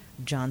 Eric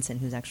Johnson,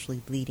 who's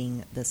actually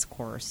leading this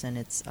course. And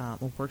it's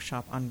a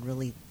workshop on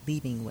really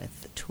leading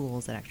with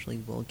tools that actually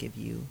will give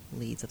you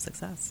leads of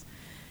success.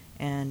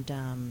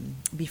 And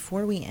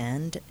before we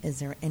end, is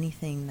there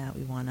anything that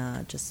we want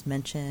to just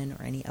mention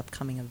or any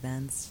upcoming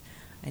events?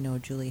 I know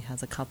Julie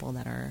has a couple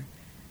that are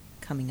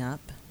coming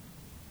up.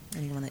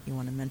 Anyone that you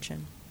want to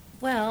mention?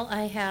 Well,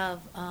 I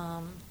have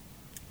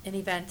an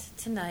event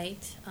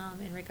tonight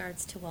in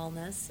regards to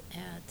wellness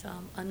at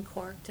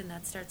Uncorked, and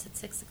that starts at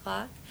 6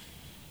 o'clock.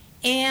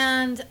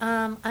 And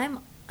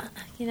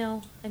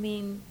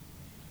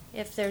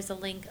if there's a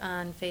link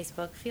on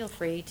Facebook, feel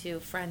free to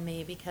friend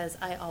me, because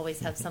I always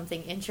have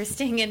something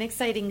interesting and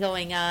exciting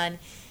going on.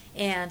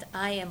 And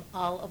I am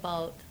all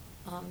about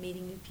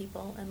meeting new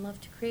people and love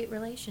to create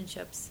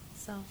relationships.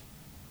 So,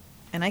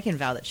 and I can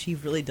vow that she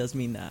really does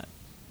mean that.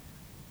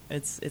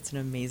 It's an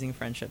amazing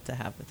friendship to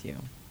have with you.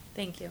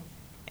 Thank you.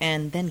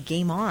 And then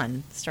Game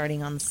On,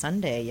 starting on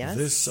Sunday, yes?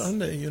 This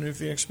Sunday, Unity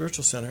Phoenix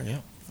Spiritual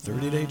Center,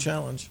 30-day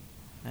challenge.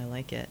 I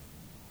like it.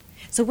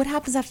 So what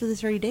happens after the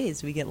 30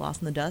 days? Do we get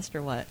lost in the dust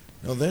or what?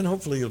 Well, then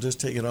hopefully you'll just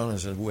take it on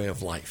as a way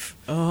of life.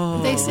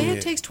 Oh. They say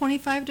it takes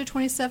 25 to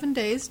 27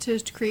 days to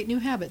create new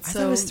habits. I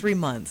thought it was 3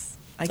 months.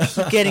 I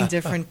keep getting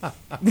different.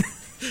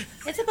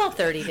 It's about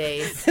 30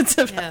 days.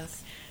 Yes.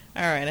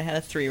 All right, I had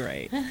a 3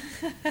 right.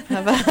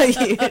 How about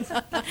you?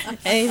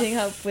 Anything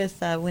up with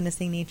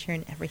witnessing nature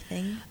and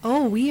everything?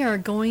 Oh, we are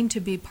going to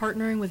be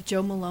partnering with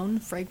Joe Malone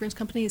Fragrance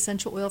Company,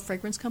 Essential Oil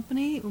Fragrance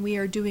Company. We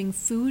are doing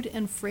food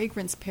and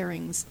fragrance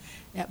pairings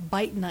at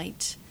Bite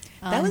Night.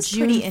 That was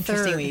June pretty 3rd.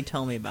 interesting when you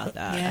told me about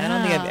that. Yeah. I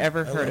don't think I've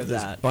ever heard of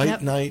that.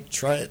 Bite Night,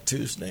 try it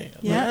Tuesday.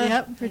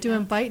 Yep. We're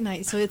doing Bite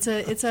Night, so it's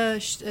a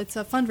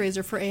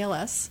fundraiser for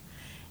ALS.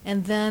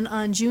 And then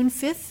on June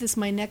 5th is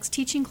my next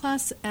teaching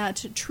class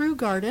at True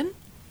Garden.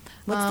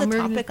 What's the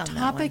topic on that one? The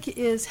topic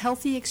is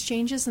healthy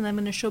exchanges, and I'm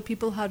going to show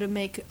people how to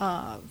make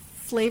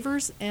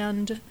flavors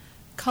and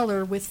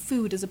color with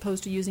food as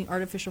opposed to using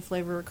artificial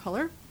flavor or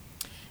color.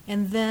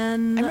 And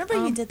then I remember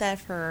you did that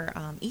for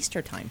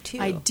Easter time, too.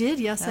 I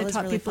did, yes. I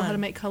taught really people fun. how to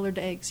make colored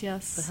eggs,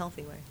 yes. The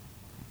healthy way.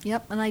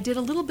 Yep, and I did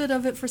a little bit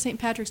of it for St.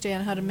 Patrick's Day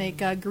on how to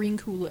make green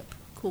Cool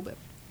Whip.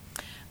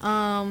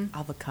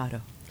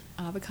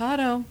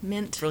 Avocado,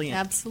 mint. Brilliant.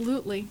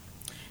 Absolutely.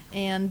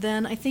 And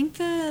then I think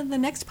the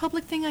next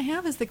public thing I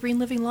have is the Green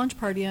Living Launch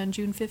Party on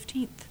June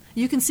 15th.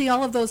 You can see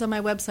all of those on my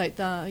website.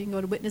 You can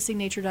go to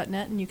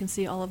witnessingnature.net, and you can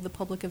see all of the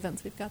public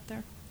events we've got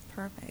there.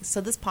 Perfect.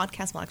 So this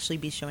podcast will actually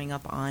be showing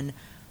up on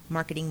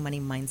Marketing Money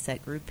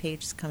Mindset group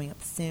page coming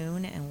up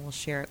soon, and we'll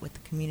share it with the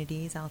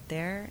communities out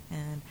there.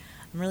 And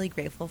I'm really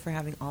grateful for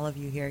having all of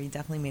you here. You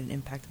definitely made an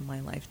impact in my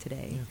life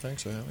today. Yeah,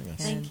 thanks for having us.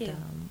 Thank you.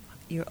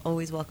 You're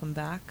always welcome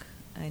back.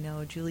 I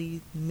know Julie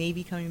may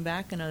be coming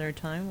back another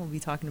time. We'll be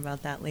talking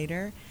about that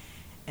later.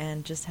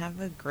 And just have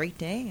a great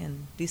day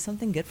and do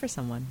something good for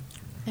someone.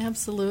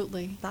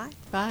 Absolutely. Bye.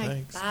 Bye.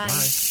 Thanks. Bye.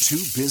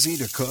 Too busy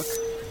to cook?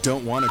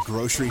 Don't want to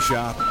grocery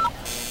shop?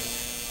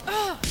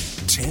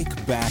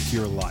 Take back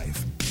your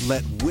life.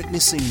 Let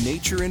Witnessing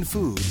Nature and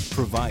Food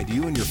provide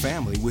you and your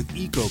family with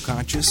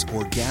eco-conscious,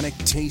 organic,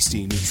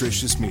 tasty,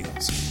 nutritious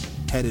meals.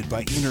 Headed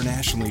by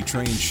internationally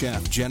trained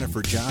chef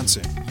Jennifer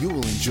Johnson, you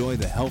will enjoy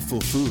the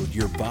healthful food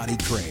your body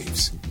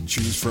craves.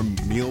 Choose from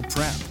meal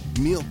prep,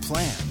 meal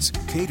plans,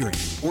 catering,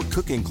 or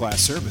cooking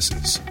class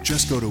services.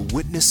 Just go to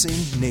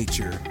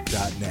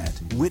witnessingnature.net.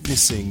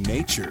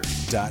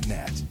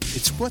 Witnessingnature.net.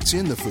 It's what's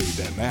in the food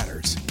that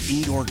matters.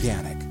 Eat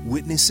organic.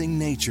 Witnessing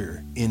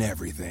nature in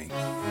everything.